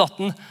ditt og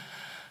datten.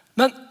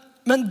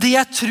 Men det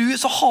jeg tror,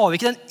 så har vi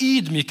ikke den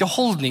ydmyke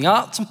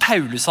holdningen som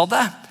Paulus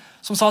hadde,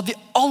 som sa at vi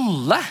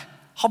alle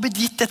har blitt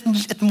gitt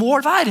et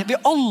mål hver.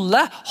 Vi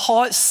alle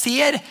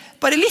ser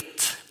bare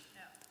litt.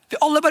 Vi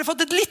alle har bare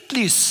fått et litt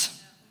lys.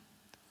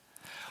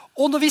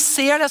 Og når vi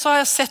ser det, så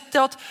har jeg sett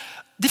det at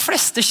de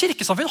fleste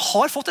kirkesamfunn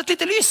har fått et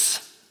lite lys.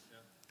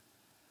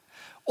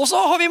 Og så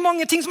har vi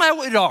mange ting som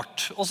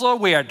rart, og så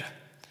weird.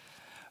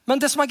 Men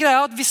det som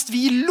greia at hvis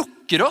vi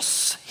lukker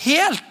oss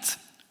helt,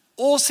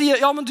 og sier,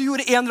 ja, men du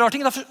gjorde en rar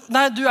ting,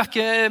 nei, du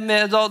ikke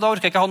med, da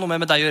orker jeg ikke ha noe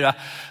med deg å gjøre.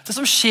 Det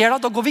som skjer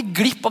da går vi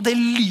glipp av det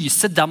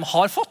lyset de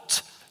har fått,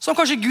 som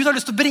kanskje Gud har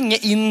lyst til å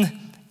bringe inn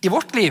I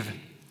vårt liv.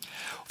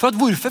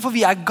 Hvorfor? For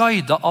vi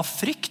guidet av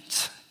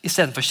frykt I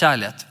stedet for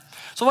kjærlighet.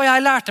 Så hva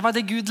jeg lærte meg,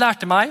 det Gud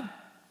lærte meg,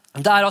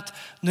 det at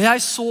når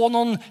jeg så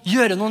noen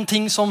gjøre noen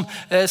ting som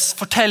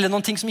fortelle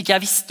noen ting som ikke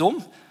jeg visste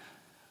om,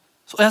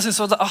 så jeg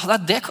synes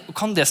at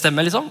kan det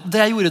stemme liksom?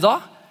 Det jeg gjorde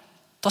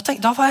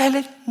da var jeg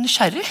heller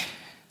nysgjerrig.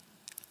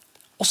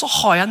 Og så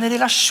har jeg en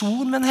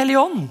relasjon med en hellig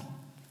ånd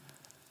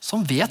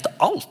som vet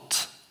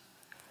alt.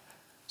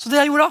 Så det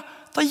jeg gjorde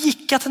da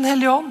gikk jeg til en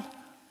hellig ånd,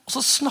 og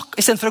så snakket,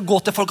 I stedet for å gå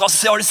til folk,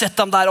 har du sett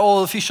dem der,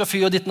 fysj og fy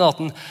og ditt og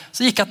datten,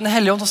 så gikk jeg til en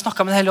hellig ånd og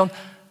snakket med en hellig ånd.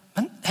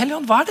 Men hellig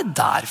ånd, hva det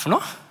der for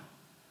noe?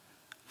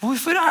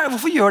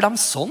 Hvorfor gjør de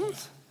sånn?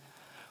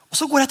 Og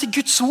så går jeg til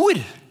Guds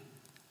ord.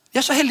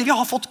 Vi så heldige vi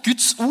har fått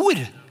Guds ord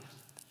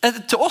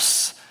til oss,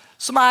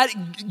 som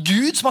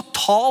Gud som har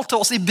talt til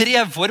oss I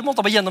brevform,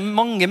 gjennom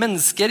mange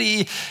mennesker,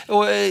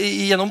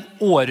 gjennom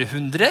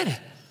århundrer,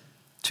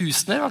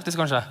 tusener faktisk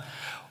kanskje.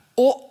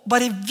 og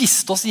bare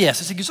visste oss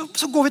Jesus i Gud,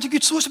 så går vi til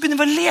Guds ord, så begynner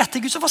vi å lete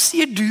i Gud, så hva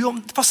sier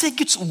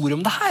Guds ord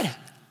om det her?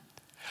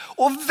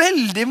 Og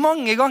veldig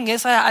mange ganger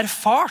så har jeg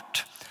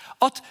erfart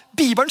at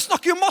Bibelen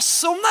snakker jo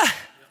masse om det.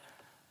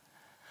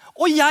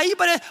 Og jeg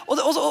bare,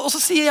 og så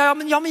sier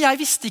jeg, ja, men jeg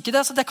visste ikke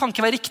det, så det kan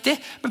ikke være riktig.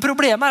 Men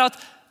problemet at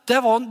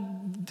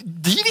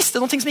de visste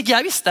noen ting som ikke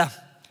jeg visste.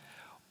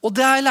 Og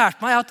det har jeg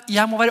lært meg at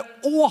jeg må være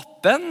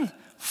åpen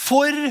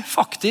for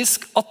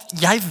faktisk at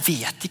jeg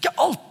vet ikke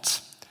alt.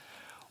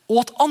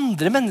 Og at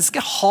andre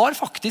mennesker har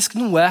faktisk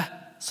noe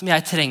som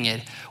jeg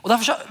trenger. Og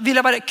derfor så vil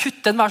jeg bare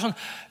kutte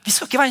vi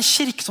skal ikke være en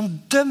kirke som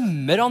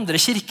dømmer andre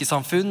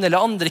kirkesamfunn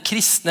eller andre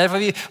kristne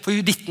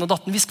for ditten og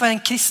datten. Vi skal være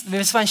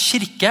en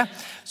kirke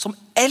som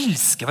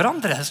elsker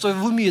hverandre. Det står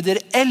hvor mye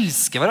dere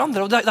elsker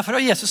hverandre. Og derfor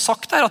har Jesus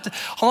sagt her at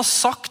han har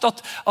sagt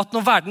at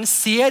når verden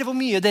ser hvor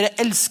mye dere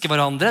elsker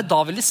hverandre, da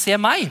vil de se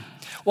meg.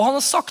 Og han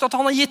har sagt at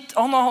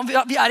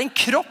vi er en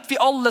kropp, vi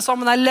alle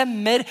sammen er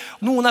lemmer,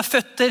 noen er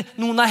føtter,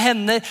 noen er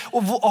hender.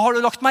 Og har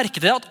du lagt merke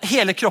til det? At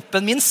hele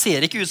kroppen min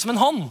ser ikke ut som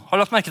en hånd. Har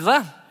du lagt merke til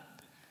det?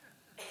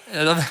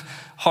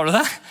 Har du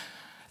det?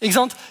 Ikke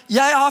sant?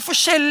 Jeg er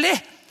forskjellig.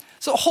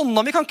 Så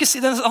hånda mi kan ikke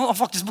si det. Han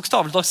faktisk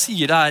bokstavelig talt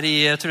sier det her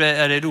jeg tror det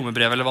er i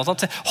Romerbrevet eller hva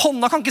sånt.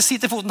 Hånda kan ikke si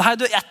til foten, hei,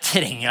 jeg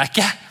trenger deg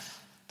ikke.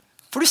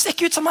 For du ser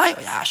ikke ut som meg,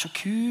 og jeg er så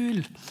kul.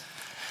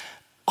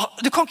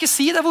 Du kan ikke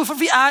si det, hvorfor?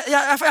 Jeg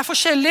er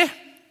forskjellig.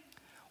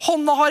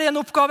 Hånda har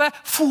en oppgave,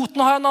 foten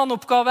har en annen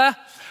oppgave.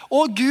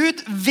 Og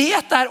Gud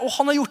vet det, og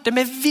han har gjort det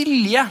med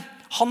vilje.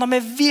 Han har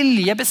med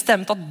vilje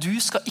bestemt at du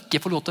skal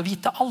ikke få lov til å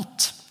vite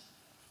alt.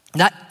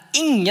 Det er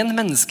ingen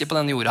mennesker på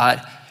denne jorda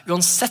her,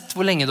 uansett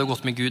hvor lenge du har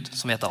gått med Gud,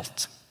 som vet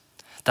alt.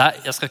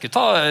 Jeg skal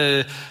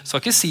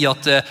ikke si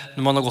at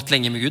når man har gått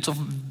lenge med Gud, så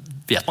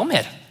vet man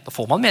mer. Da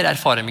får man mer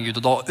erfaring med Gud,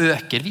 og da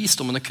øker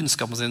visdommen og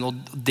kunnskapen sin, og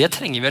det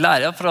trenger vi å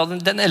lære fra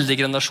den eldre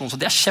generasjonen, så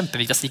det er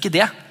kjempeviktig, jeg sier ikke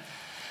det.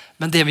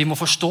 Men det vi må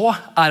forstå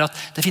er at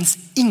det finnes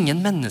ingen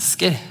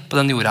mennesker på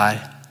denne jorda her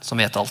som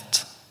vet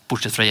alt,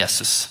 bortsett fra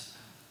Jesus,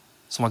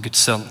 som var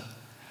Guds sønn.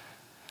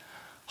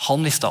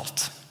 Han visste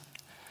alt.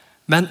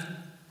 Men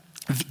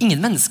ingen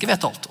mennesker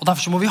vet alt, og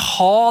derfor så må vi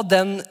ha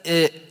den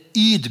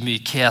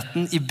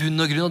ydmykheten i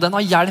bunn og grunn, og den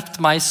har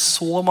hjulpet meg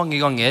så mange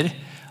ganger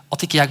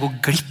at ikke jeg går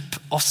glipp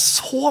av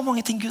så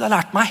mange ting Gud har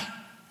lært meg.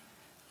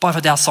 Bare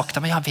fordi jeg har sagt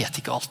det, men jeg vet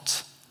ikke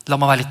alt. La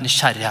meg være litt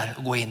nysgjerrig her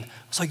og gå inn.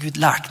 Og så har Gud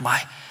lært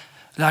meg.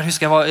 Jeg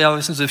husker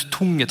jeg syntes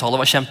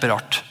tungetallet var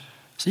kjemperart.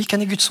 Så gikk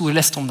jeg i Guds ord og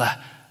leste om det.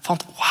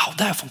 Fant, wow,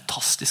 det er jo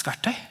fantastisk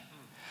verktøy.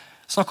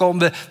 Snakket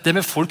om det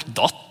med folk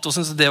datt, og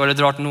syntes det var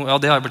litt rart. Ja,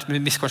 det har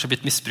kanskje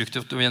blitt misbrukt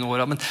gjennom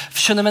året. Men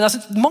skjønner, men jeg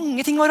synes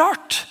mange ting var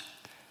rart.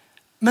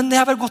 Men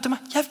det har bare gått til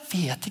meg. Jeg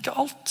vet ikke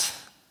alt.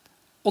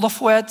 Og da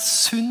får jeg et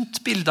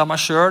sunt bilde av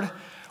meg selv.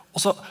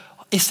 Og så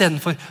i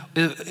stedet for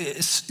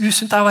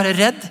usunt er å være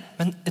redd,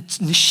 men et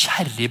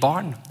nysgjerrig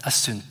barn er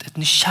sunt. Et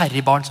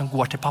nysgjerrig barn som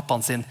går til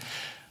pappaen sin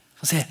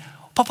og sier,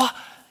 pappa,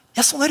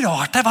 jeg så noe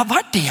rart der, hva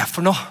er det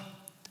for noe?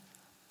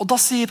 Og da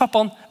sier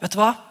pappaen, vet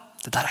du hva?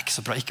 Det der er ikke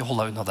så bra, ikke hold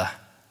deg unna det.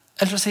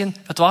 Eller så sier han,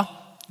 vet du hva?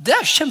 Det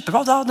er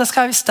kjempebra, der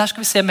skal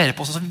vi se mer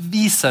på, så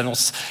viser han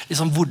oss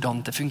liksom,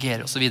 hvordan det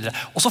fungerer og så videre.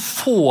 Og så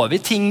får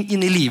vi ting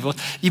inn i livet,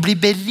 og vi blir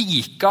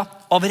beriket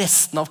av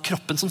resten av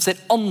kroppen som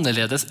ser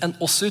annerledes enn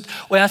oss ut.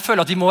 Og jeg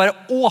føler at vi må være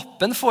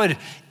åpen for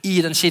i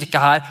den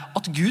kirka her,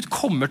 at Gud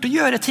kommer til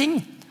å gjøre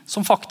ting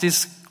som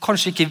faktisk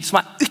kanskje ikke,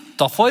 som er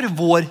utenfor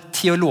vår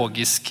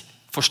teologisk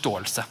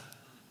forståelse.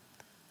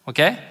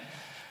 Ok?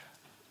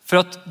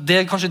 For at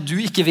det kanskje du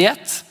ikke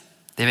vet,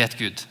 det vet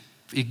Gud.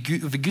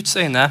 Ved Guds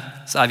øyne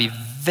så er vi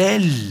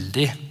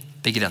veldig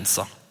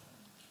begrenset.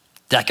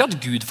 Det er ikke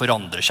at Gud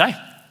forandrer seg.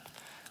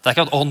 Det er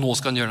ikke at nå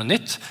skal han gjøre noe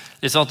nytt.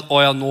 Liksom at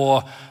nå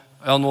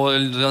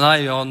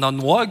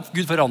har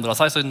Gud forandret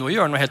seg, så nå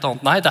gjør han noe helt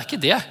annet. Nei, det er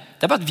ikke det.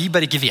 Det er bare at vi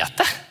bare ikke vet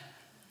det.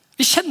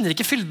 Vi kjenner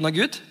ikke fylden av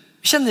Gud.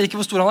 Vi kjenner ikke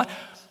hvor stor han er.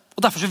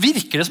 Og derfor så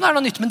virker det som det er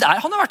noe nytt, men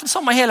han har vært den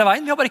samme hele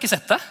veien. Vi har bare ikke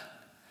sett det.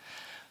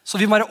 Så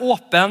vi må være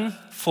åpne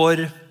for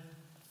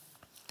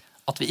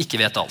at vi ikke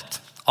vet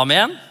alt.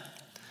 Amen.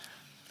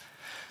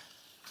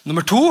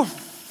 Nummer 2.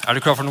 Er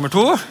du klar for nummer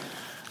 2?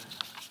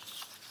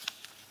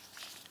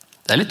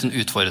 Det er litt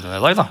utfordrende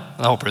i dag da.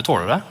 Men jeg håper du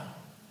tåler det.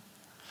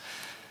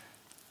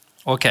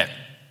 Ok.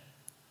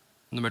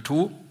 Nummer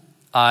 2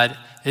 er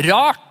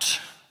rart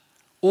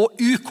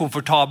og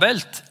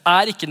ukomfortabelt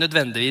er ikke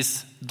nødvendigvis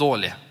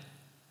dårlig.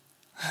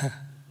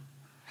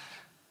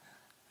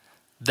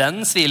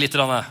 Den svir litt,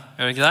 gjør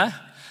det ikke det?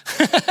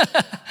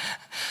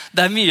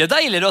 Det er mye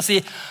deiligere å si,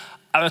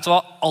 jeg vet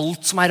hva,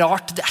 alt som er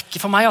rart, det er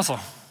ikke for meg altså.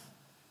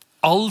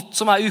 Alt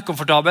som er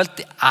ukomfortabelt,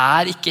 det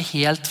er ikke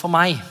helt for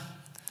meg.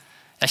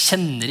 Jeg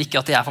kjenner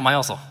ikke at det er for meg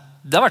altså.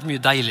 Det har vært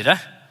mye deiligere.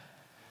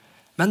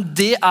 Men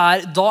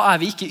da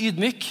er vi ikke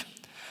ydmyk.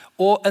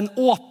 Og en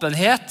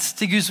åpenhet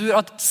til Guds ord,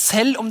 at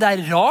selv om det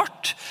er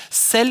rart,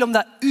 selv om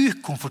det er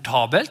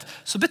ukomfortabelt,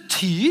 så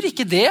betyr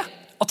ikke det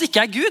at det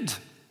ikke er Gud.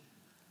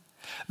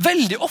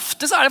 Veldig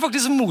ofte så er det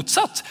faktisk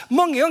motsatt.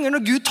 Mange ganger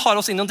når Gud tar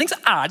oss inn i noen ting, så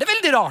er det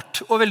veldig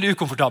rart og veldig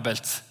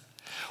ukomfortabelt.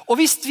 Og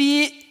hvis vi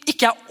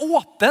ikke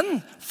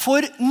åpen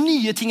for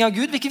nye ting av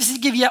Gud, hvis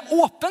ikke vi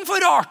åpen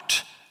for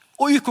rart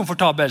og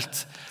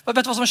ukomfortabelt,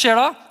 vet du hva som skjer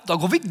da? Da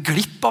går vi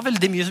glipp av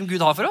veldig mye som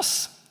Gud har for oss.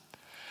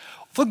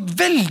 For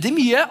veldig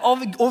mye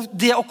av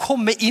det å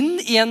komme inn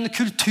i en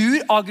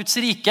kultur av Guds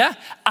rike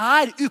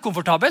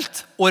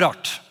ukomfortabelt og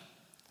rart.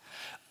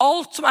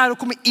 Alt som å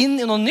komme inn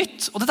i noe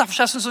nytt, og det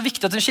derfor jeg synes det så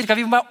viktig at den kirka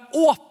vi må være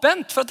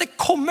åpent, for at det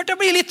kommer til å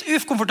bli litt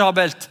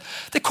ukomfortabelt.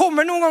 Det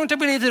kommer noen ganger til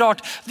å bli litt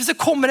rart. Hvis det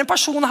kommer en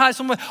person her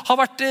som har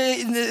vært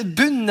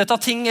bundet av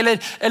ting, eller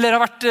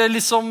har vært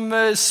liksom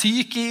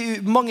syk i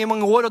mange,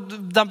 mange år, og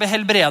de ble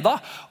helbreda.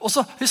 Og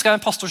så husker jeg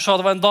en pastor sa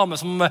det var en dame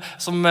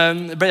som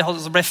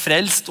ble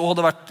frelst, og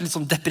hadde vært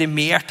liksom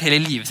deprimert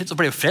hele livet sitt,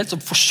 så ble hun frelst,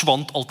 og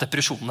forsvant alt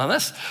depresjonen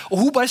hennes.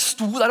 Og hun bare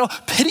sto der og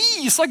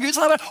prisa Gud,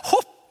 så han bare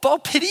hopp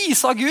og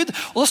prisa Gud,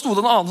 og så stod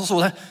det en annen som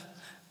stod der.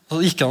 Og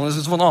så gikk han,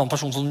 så var en annen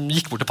person som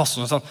gikk bort til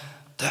pastoren og sa,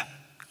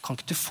 kan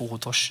ikke du få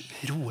henne til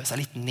å roe seg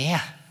litt ned?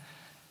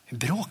 Hun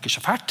bråker så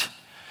fælt.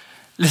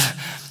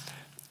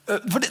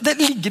 For det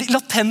ligger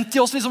latent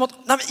i oss liksom at,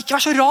 nei, ikke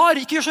vær så rar,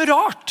 ikke gjør så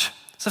rart.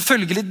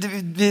 Selvfølgelig,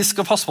 vi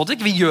skal passe på at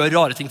vi ikke gjør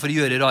rare ting for å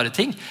gjøre rare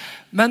ting,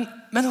 men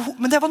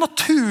det var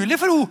naturlig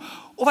for henne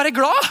å være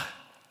glad.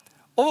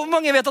 Og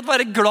mange vet at å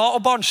være glad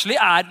og barnslig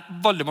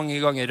veldig mange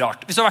ganger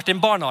rart. Hvis du har vært i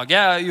en barnehage,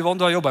 Yvonne,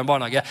 du har jobbet i en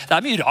barnehage, det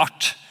mye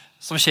rart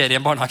som skjer i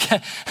en barnehage.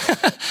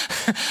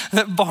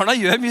 Barna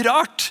gjør mye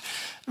rart,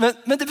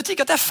 men det betyr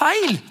ikke at det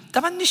feil.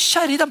 De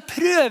nysgjerrige, de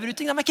prøver ut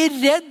ting, de ikke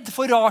redd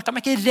for rart,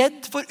 de ikke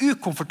redd for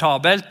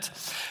ukomfortabelt.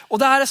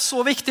 Og det her så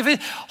viktig,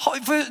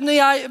 for når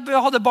jeg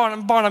hadde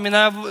barna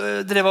mine,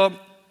 når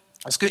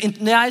jeg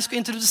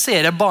skulle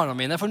introdusere barna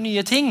mine for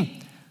nye ting,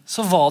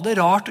 så var det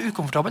rart og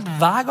ukomfortabelt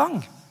hver gang.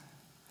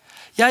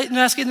 Når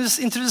jeg skulle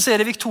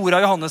introdusere Victoria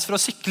og Johannes for å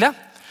sykle,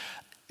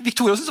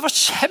 Victoria syntes det var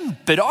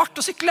kjemperart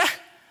å sykle.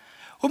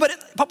 Hun bare,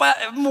 pappa,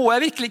 må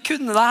jeg virkelig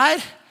kunne det her?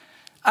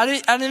 Det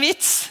en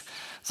vits?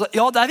 Så,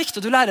 ja, det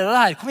viktig at du lærer deg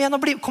det her.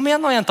 Kom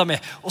igjen nå, jenta mi.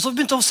 Og så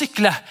begynte hun å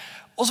sykle.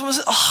 Og så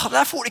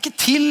det får det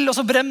ikke til. Og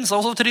så bremsa,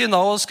 og så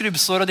tryna, og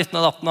skrubbsår, og ditten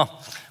og datten. Og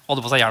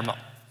hadde på seg hjelm da.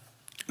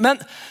 Men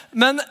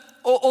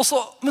hun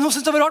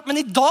syntes det var rart.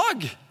 Men i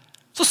dag,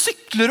 så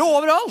sykler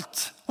hun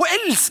overalt. Hun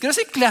elsker å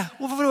sykle.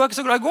 Hvorfor hun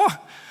ikke så glad i å gå?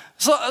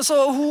 Så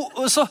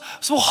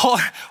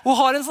hun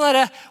har en sånn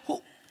her,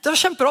 det var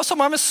kjempebra,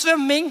 sammen med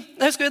svømming.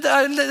 Jeg husker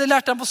jeg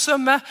lærte dem på å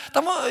svømme.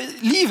 De var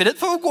livredd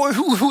for å gå i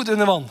hodet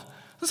under vann.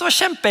 Det var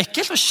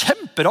kjempeekkelt og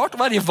kjemperart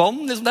å være i vann.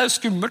 Liksom, det jo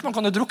skummelt, man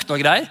kan jo drukne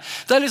og greier.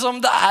 Det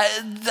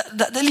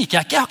liker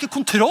jeg ikke, jeg har ikke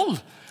kontroll.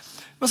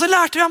 Men så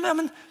lærte vi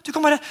ham, du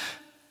kan bare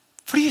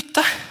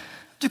flyte.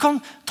 Du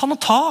kan ta noen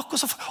tak, og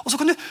så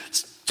kan du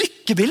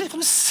dykkebilder,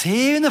 kan du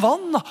se under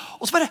vann.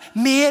 Og så bare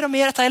mer og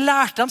mer etter jeg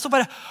lærte dem, så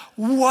bare,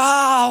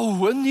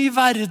 wow, en ny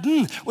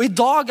verden. Og i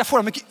dag jeg får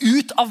dem ikke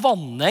ut av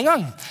vannet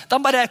engang. De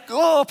bare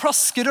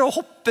plasker og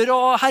hopper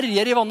og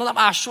herjer i vannet.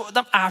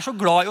 De så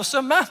glad i å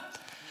svømme.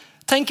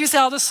 Tenk hvis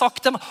jeg hadde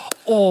sagt dem,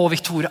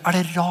 Victoria,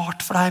 det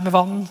rart for deg med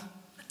vann?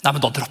 Nei,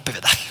 men da dropper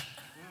vi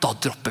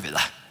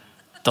det.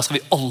 Da skal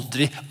vi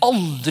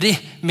aldri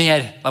mer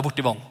være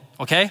borte i vann.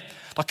 Ok?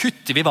 Da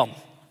kutter vi vann.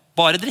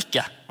 Bare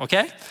drikke, ok?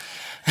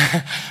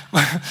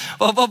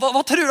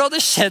 Hva tror du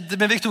hadde skjedd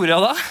med Victoria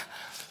da?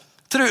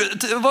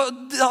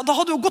 Da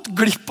hadde hun gått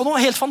glipp på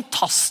noe helt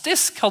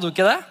fantastisk, hadde hun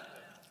ikke det?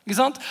 Ikke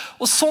sant?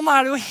 Og sånn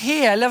det jo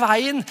hele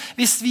veien.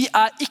 Hvis vi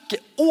ikke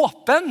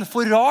åpen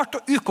for rart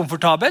og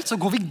ukomfortabelt, så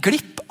går vi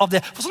glipp av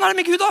det. For sånn det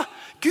med Gud da.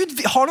 Gud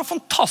har noe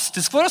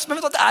fantastisk for oss, men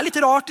vet du, det litt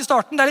rart i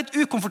starten, det litt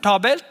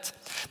ukomfortabelt.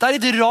 Det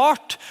litt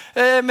rart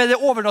med det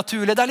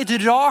overnaturlige, det litt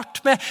rart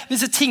med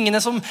disse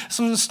tingene som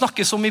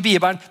snakkes om i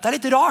Bibelen. Det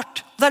litt rart,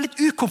 det litt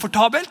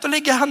ukomfortabelt å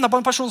legge hendene på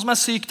en person som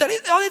syk. Det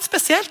litt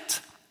spesielt.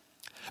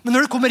 Men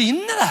når du kommer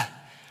inn i det,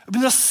 og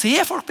begynner å se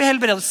folk bli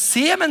helbredet,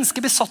 se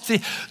mennesker bli satt fri,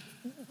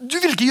 du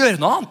vil ikke gjøre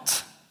noe annet.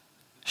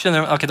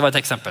 Skjønner du? Ok, det var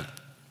et eksempel.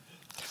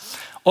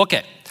 Ok,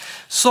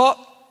 så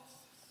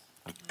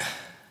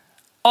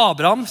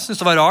Abraham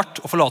syntes det var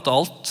rart å forlate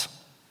alt,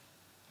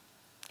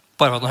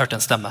 bare for at han hørte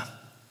en stemme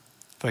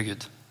fra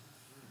Gud.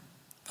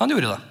 Han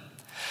gjorde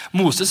det.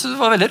 Moses, det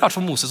var veldig rart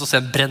for Moses å se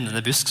en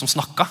brennende busk som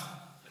snakket.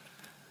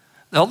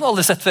 Det hadde han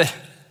aldri sett før.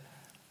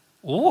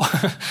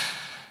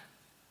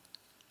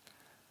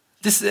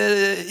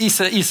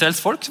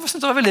 Israels folk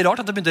syntes det var veldig rart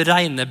at det begynte å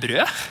regne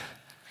brød.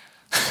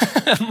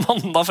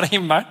 Mandag fra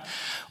himmelen.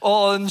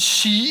 Og en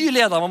sky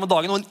ledet ham om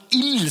dagen, og en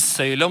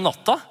ildsøyle om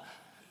natta.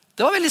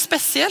 Det var veldig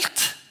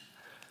spesielt.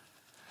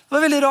 Det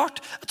var veldig rart.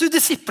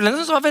 Disiplene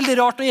syntes det var veldig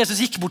rart når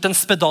Jesus gikk bort til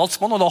en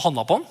spedalsk mann og la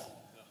handa på han.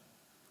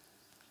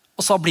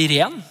 Og sa, bli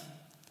ren.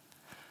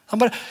 Han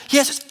bare,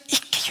 Jesus,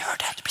 ikke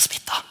gjør det, du blir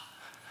smittet.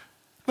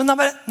 Men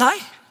han bare, nei,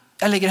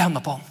 jeg legger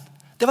hendene på han.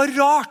 Det var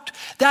rart.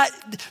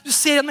 Du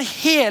ser gjennom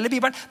hele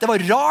Bibelen. Det var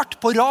rart,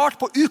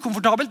 på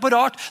ukomfortabelt, på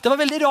rart. Det var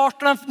veldig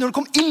rart når det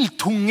kom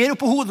ildtunger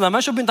opp på hodet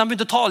deres, så begynte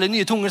de å tale i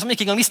nye tunger som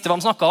ikke engang visste hva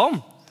de snakket om.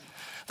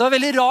 Det var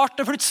veldig rart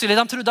når plutselig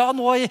de trodde,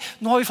 nå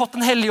har vi fått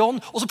en hellig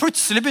ånd, og så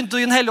plutselig begynte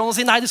en hellig ånd å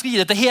si, nei, du skal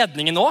gi det til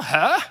hedningen nå.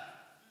 Hæ?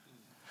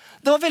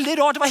 Det var veldig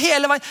rart, det var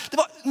hele veien, det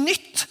var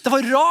nytt, det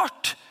var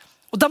rart.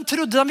 Og de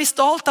trodde de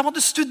visste alt, de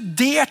hadde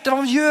studert, de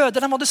var jøder,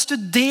 de hadde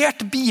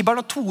studert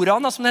Bibelen og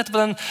Toraen, som det heter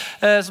på den,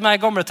 som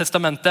Gamle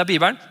testamentet,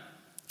 Bibelen.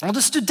 De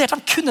hadde studert,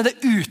 de kunne det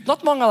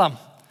utenat mange av dem.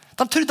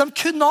 De trodde de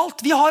kunne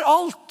alt, vi har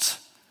alt.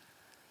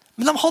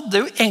 Men de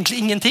hadde jo egentlig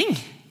ingenting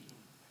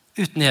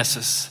uten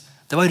Jesus.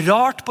 Det var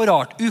rart på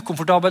rart,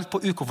 ukomfortabelt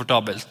på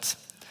ukomfortabelt.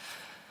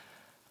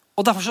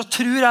 Og derfor så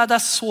tror jeg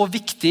det så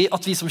viktig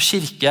at vi som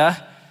kirke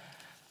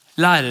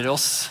lærer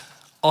oss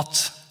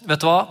at,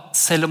 vet du hva,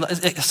 selv om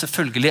det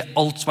selvfølgelig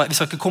alt som vi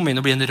skal ikke komme inn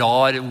og bli en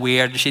rar,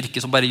 weird kirke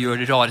som bare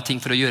gjør rare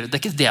ting for å gjøre, det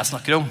ikke det jeg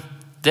snakker om.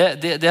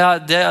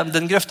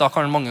 Den grøfta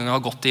kan mange ganger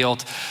ha gått i,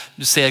 at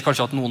du ser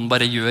kanskje at noen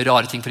bare gjør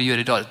rare ting for å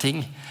gjøre rare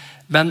ting.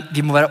 Men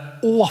vi må være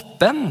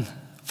åpen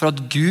for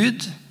at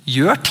Gud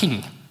gjør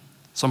ting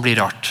som blir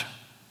rart.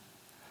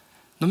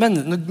 Når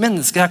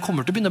mennesker her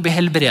kommer til å begynne å bli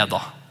helbreda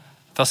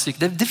fra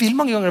syke, det vil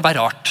mange ganger være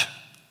rart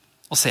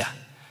å se.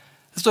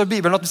 Det står i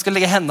Bibelen at vi skal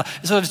legge hendene,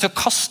 vi skal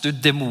kaste ut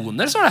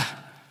demoner, står det.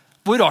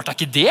 Hvor rart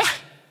ikke det?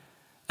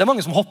 Det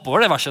mange som hopper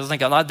over det verset, så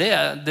tenker jeg, nei,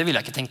 det vil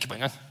jeg ikke tenke på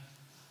engang.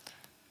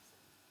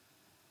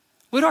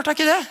 Hvor rart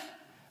ikke det?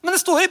 Men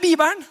det står i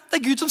Bibelen,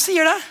 det Gud som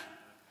sier det.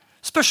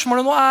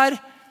 Spørsmålet nå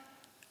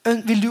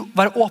vil du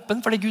være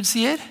åpen for det Gud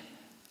sier,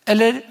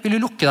 eller vil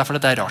du lukke deg for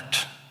at det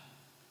rart?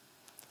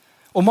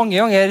 Og mange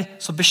ganger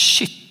så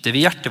beskytter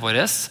vi hjertet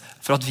vårt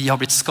for at vi har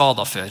blitt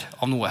skadet før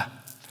av noe.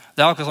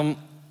 Det er akkurat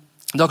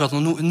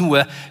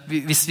noe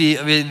hvis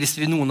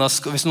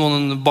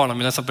noen barna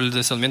mine, eksempel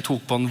sønnen min,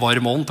 tok på en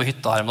varm ovn på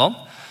hytta her om dagen,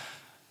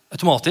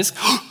 automatisk,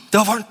 det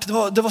var varmt,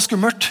 det var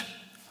skummelt,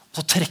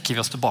 så trekker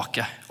vi oss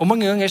tilbake. Og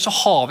mange ganger så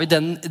har vi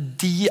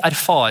de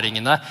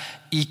erfaringene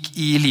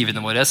i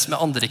livene våre med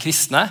andre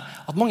kristne,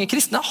 at mange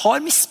kristne har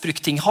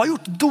misbrukt ting, har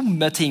gjort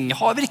dumme ting,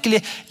 har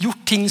virkelig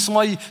gjort ting som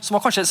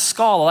har kanskje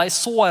skadet deg,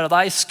 såret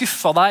deg,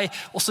 skuffet deg,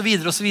 og så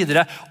videre, og så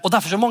videre. Og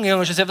derfor så mange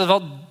ganger så sier vi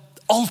at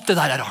alt det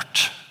der rart.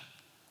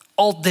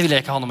 Alt det vil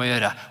jeg ikke ha noe med å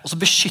gjøre. Og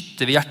så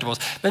beskytter vi hjertet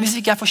vårt. Men hvis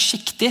vi ikke er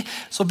forsiktige,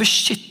 så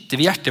beskytter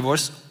vi hjertet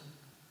vårt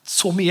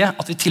så mye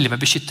at vi til og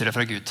med beskytter det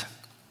fra Gud.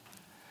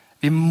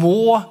 Vi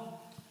må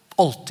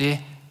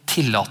alltid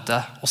tillate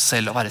oss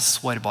selv å være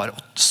sårbare. Og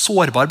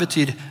sårbar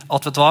betyr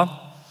at, vet du hva?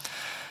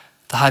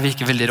 Det her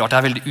virker veldig rart, det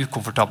er veldig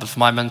ukomfortabelt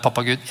for meg, men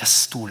pappa Gud, jeg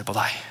stoler på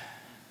deg.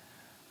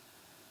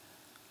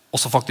 Og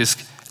så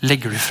faktisk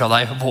legger du fra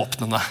deg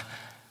våpnene,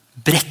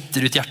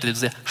 bretter ut hjertet ditt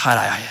og sier, her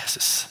er jeg,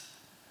 Jesus.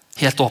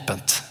 Helt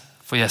åpent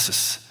for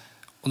Jesus.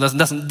 Og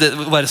det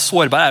å være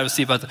sårbar er å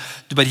si at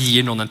du bare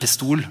gir noen en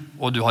pistol,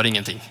 og du har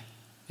ingenting.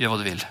 Gjør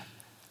hva du vil.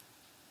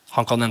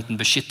 Han kan enten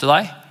beskytte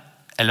deg,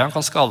 eller han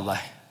kan skade deg.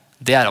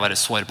 Det er å være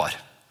sårbar.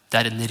 Det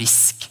er en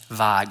risk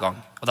hver gang.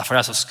 Og derfor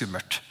er det så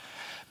skummelt.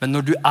 Men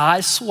når du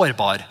er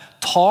sårbar,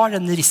 tar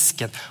den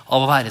risken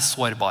av å være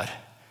sårbar,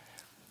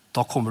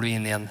 da kommer du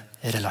inn i en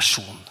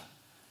relasjon.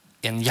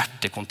 En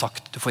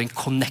hjertekontakt. Du får en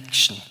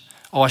connection.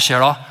 Og hva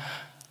skjer da?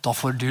 Da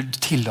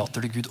tillater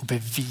du Gud å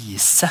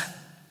bevise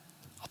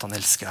at han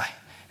elsker deg.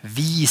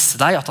 Vise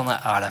deg at han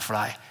er der for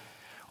deg.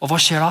 Og hva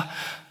skjer da?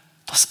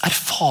 Da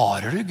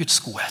erfarer du Guds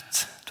godhet.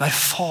 Du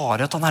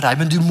erfarer at han er der,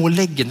 men du må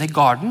legge ned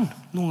garden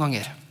noen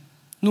ganger.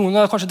 Noen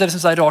ganger kanskje dere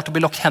synes det er rart å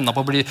bli lagt hendene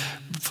på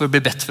for å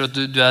bli bedt for at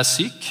du er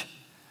syk.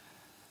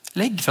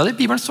 Legg fra det. I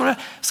Bibelen står det,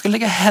 skal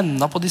legge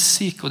hendene på de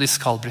syke, og de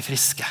skal bli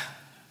friske.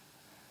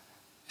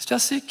 Hvis du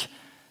er syk,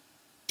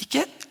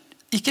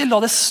 ikke la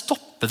det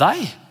stoppe deg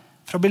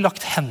for å bli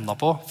lagt hendene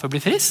på for å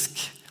bli frisk.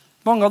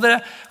 Mange av dere,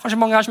 kanskje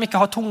mange her som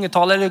ikke har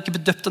tungetale eller ikke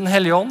bedøpt den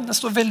hellige ånd, det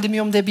står veldig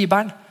mye om det i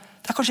Bibelen.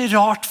 Det er kanskje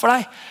rart for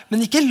deg,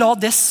 men ikke la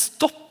det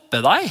stoppe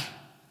deg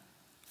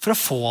for å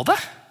få det.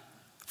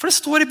 For det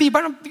står i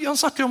Bibelen, og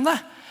han snakker om det.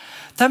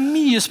 Det er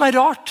mye som er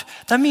rart,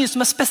 det er mye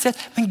som er spesielt,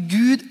 men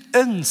Gud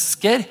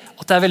ønsker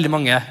at det er veldig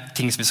mange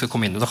ting som vi skal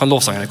komme inn i. Da kan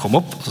lovsangerne komme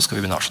opp, og så skal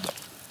vi begynne å avslutte.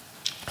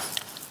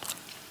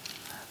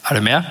 Er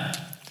du med?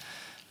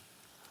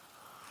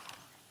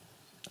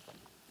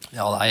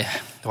 Ja, nei,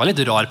 det var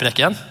litt rar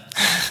preken.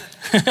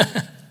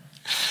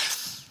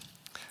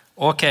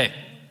 Ok.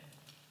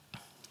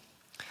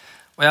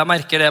 Og jeg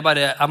merker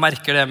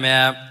det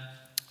med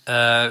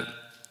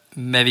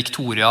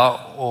Victoria,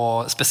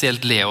 og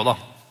spesielt Leo da.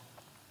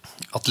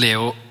 At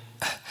Leo,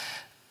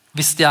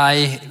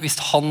 jeg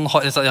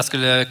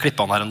skulle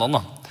klippe han her en dag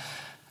da.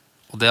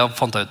 Og det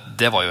fant jeg ut,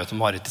 det var jo et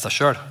mareritt i seg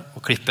selv, å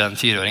klippe en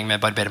 4-åring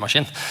med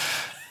barbermaskin.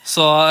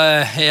 Så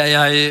han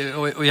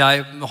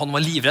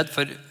var livredd,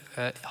 for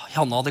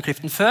Janne hadde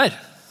klippet den før.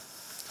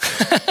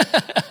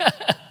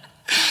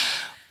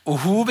 Og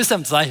hun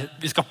bestemte seg,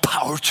 vi skal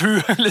power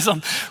through,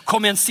 liksom,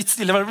 kom igjen, sitt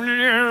stille, så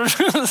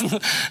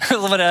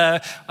bare,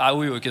 nei,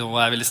 hun gjorde ikke noe,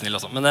 hun er veldig snill,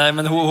 altså.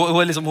 Men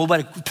hun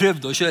bare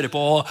prøvde å kjøre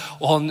på,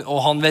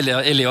 og han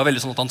Elio er veldig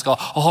sånn at han skal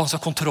ha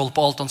kontroll på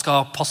alt, han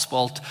skal passe på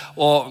alt,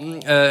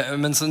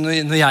 men så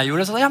når jeg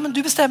gjorde det, så ja, men du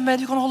bestemmer,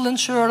 du kan holde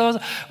den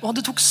selv, og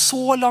det tok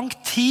så lang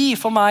tid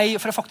for meg,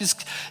 for å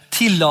faktisk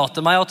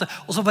tillate meg, og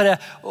så bare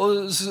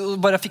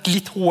fikk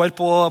litt hår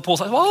på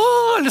seg,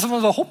 liksom,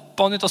 så hoppet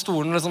han ut av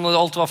stolen, liksom,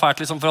 alt var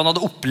fælt, liksom, For han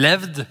hadde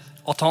opplevd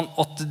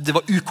at det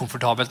var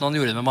ukomfortabelt når han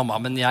gjorde det med mamma,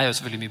 men jeg gjør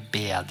selvfølgelig mye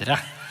bedre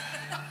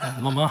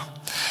enn mamma.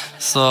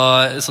 Så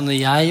når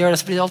jeg gjør det,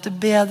 så blir det alltid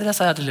bedre,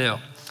 sa jeg til Leo.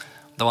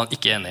 Da var han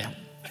ikke enig.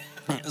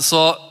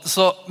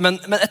 Men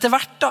etter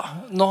hvert da,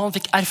 når han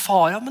fikk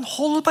erfare, men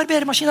hold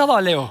barbermaskinen da,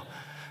 Leo.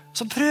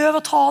 Så prøv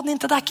å ta den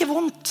inntil, det er ikke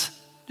vondt.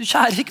 Du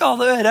skjærer ikke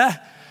av det øret.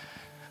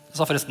 Det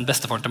sa forresten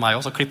bestefaren til meg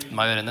også, så klippte han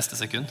meg øret neste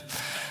sekund.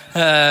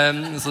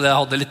 Så jeg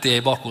hadde litt det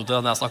i bakhodet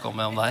når jeg snakket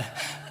med om det her.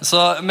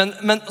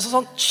 Men så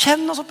sånn,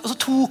 kjenn, og så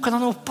tok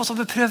han opp, og så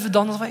prøvde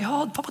han, og så var,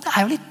 ja, pappa, det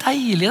er jo litt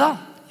deilig da.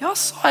 Ja,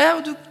 sa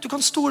jeg, du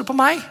kan stole på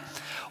meg.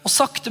 Og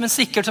sakte, men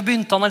sikkert så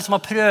begynte han liksom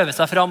å prøve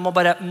seg frem, og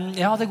bare,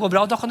 ja, det går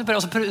bra, da kan du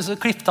prøve. Og så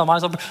klippte han meg,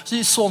 så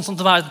sånn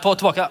til meg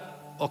tilbake.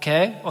 Ok,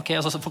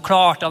 og så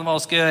forklarte han hva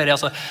jeg skulle gjøre,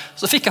 og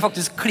så fikk jeg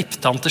faktisk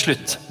klippet han til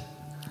slutt.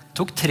 Det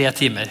tok 3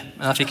 timer,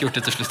 men jeg fikk gjort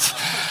det til slutt.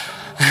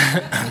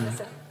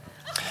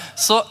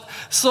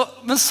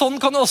 Men sånn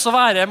kan det også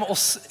være med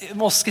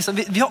oss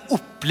kristne. Vi har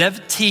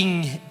opplevd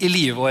ting i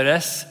livet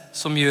vårt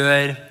som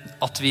gjør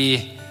at vi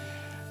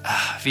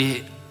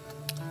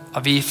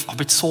har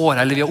blitt såret,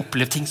 eller vi har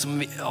opplevd ting som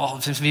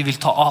vi vil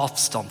ta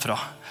avstand fra.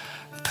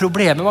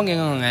 Problemet mange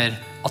ganger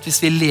at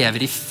hvis vi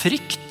lever i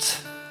frykt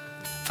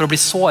for å bli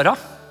såret,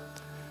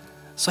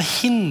 så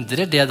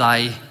hindrer det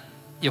deg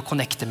i å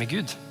connecte med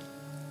Gud.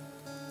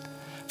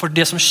 For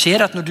det som skjer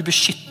er at når du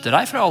beskytter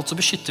deg fra alt, så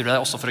beskytter du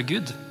deg også fra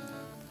Gud.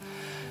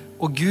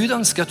 Og Gud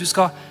ønsker at du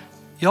skal,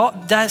 ja,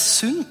 det er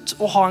sunt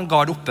å ha en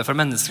gard oppe for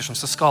mennesker som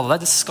skal skade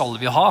deg, det skal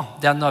vi ha.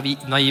 Det er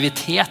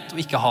naivitet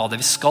å ikke ha det.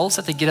 Vi skal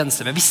sette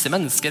grenser med. Visse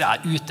mennesker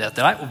er ute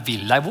etter deg og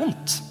vil deg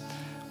vondt.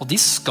 Og de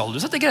skal du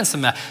sette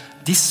grenser med.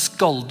 De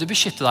skal du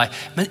beskytte deg.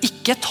 Men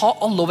ikke ta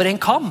alle over en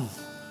kam.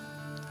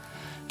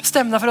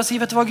 Bestem deg for å si,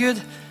 vet du hva Gud?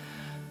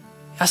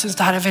 Jeg synes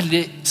det her er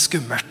veldig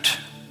skummelt.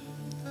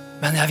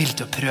 Men jeg er villig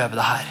til å prøve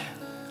det her.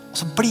 Og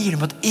så blir du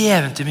med et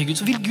eventyr med Gud.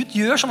 Så vil Gud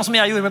gjøre sånn som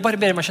jeg gjorde med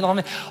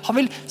barbermaskinen. Han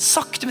vil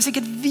sakte, men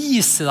sikkert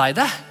vise deg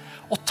det.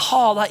 Og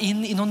ta deg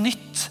inn i noe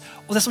nytt.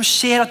 Og det som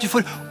skjer er at du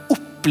får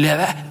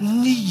oppleve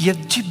nye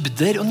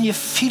dybder og nye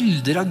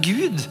fylder av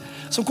Gud.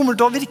 Som kommer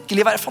til å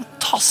virkelig være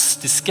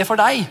fantastiske for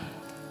deg.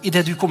 I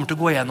det du kommer til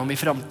å gå gjennom i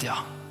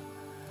fremtiden.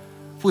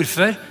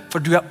 Hvorfor?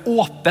 For du er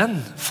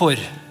åpen for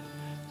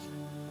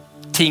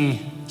ting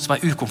som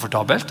er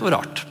ukomfortabelt og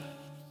rart.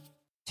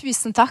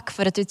 Tusen takk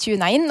for at du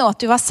tunet inn og at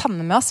du var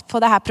sammen med oss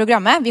på dette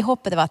programmet. Vi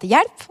håper det var til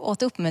hjelp og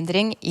til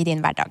oppmuntring i din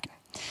hverdag.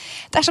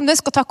 Dersom du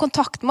ønsker å ta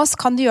kontakt med oss,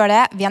 kan du gjøre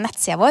det via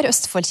nettsida vår,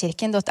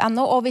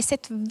 østfoldkirken.no, og vi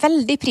setter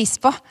veldig pris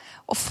på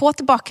å få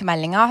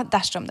tilbakemeldinger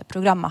dersom det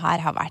programmet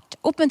her har vært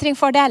oppmuntring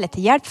for det eller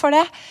til hjelp for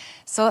det,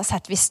 så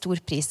setter vi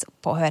stor pris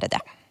på å høre det.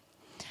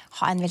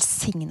 Ha en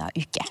velsignet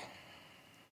uke.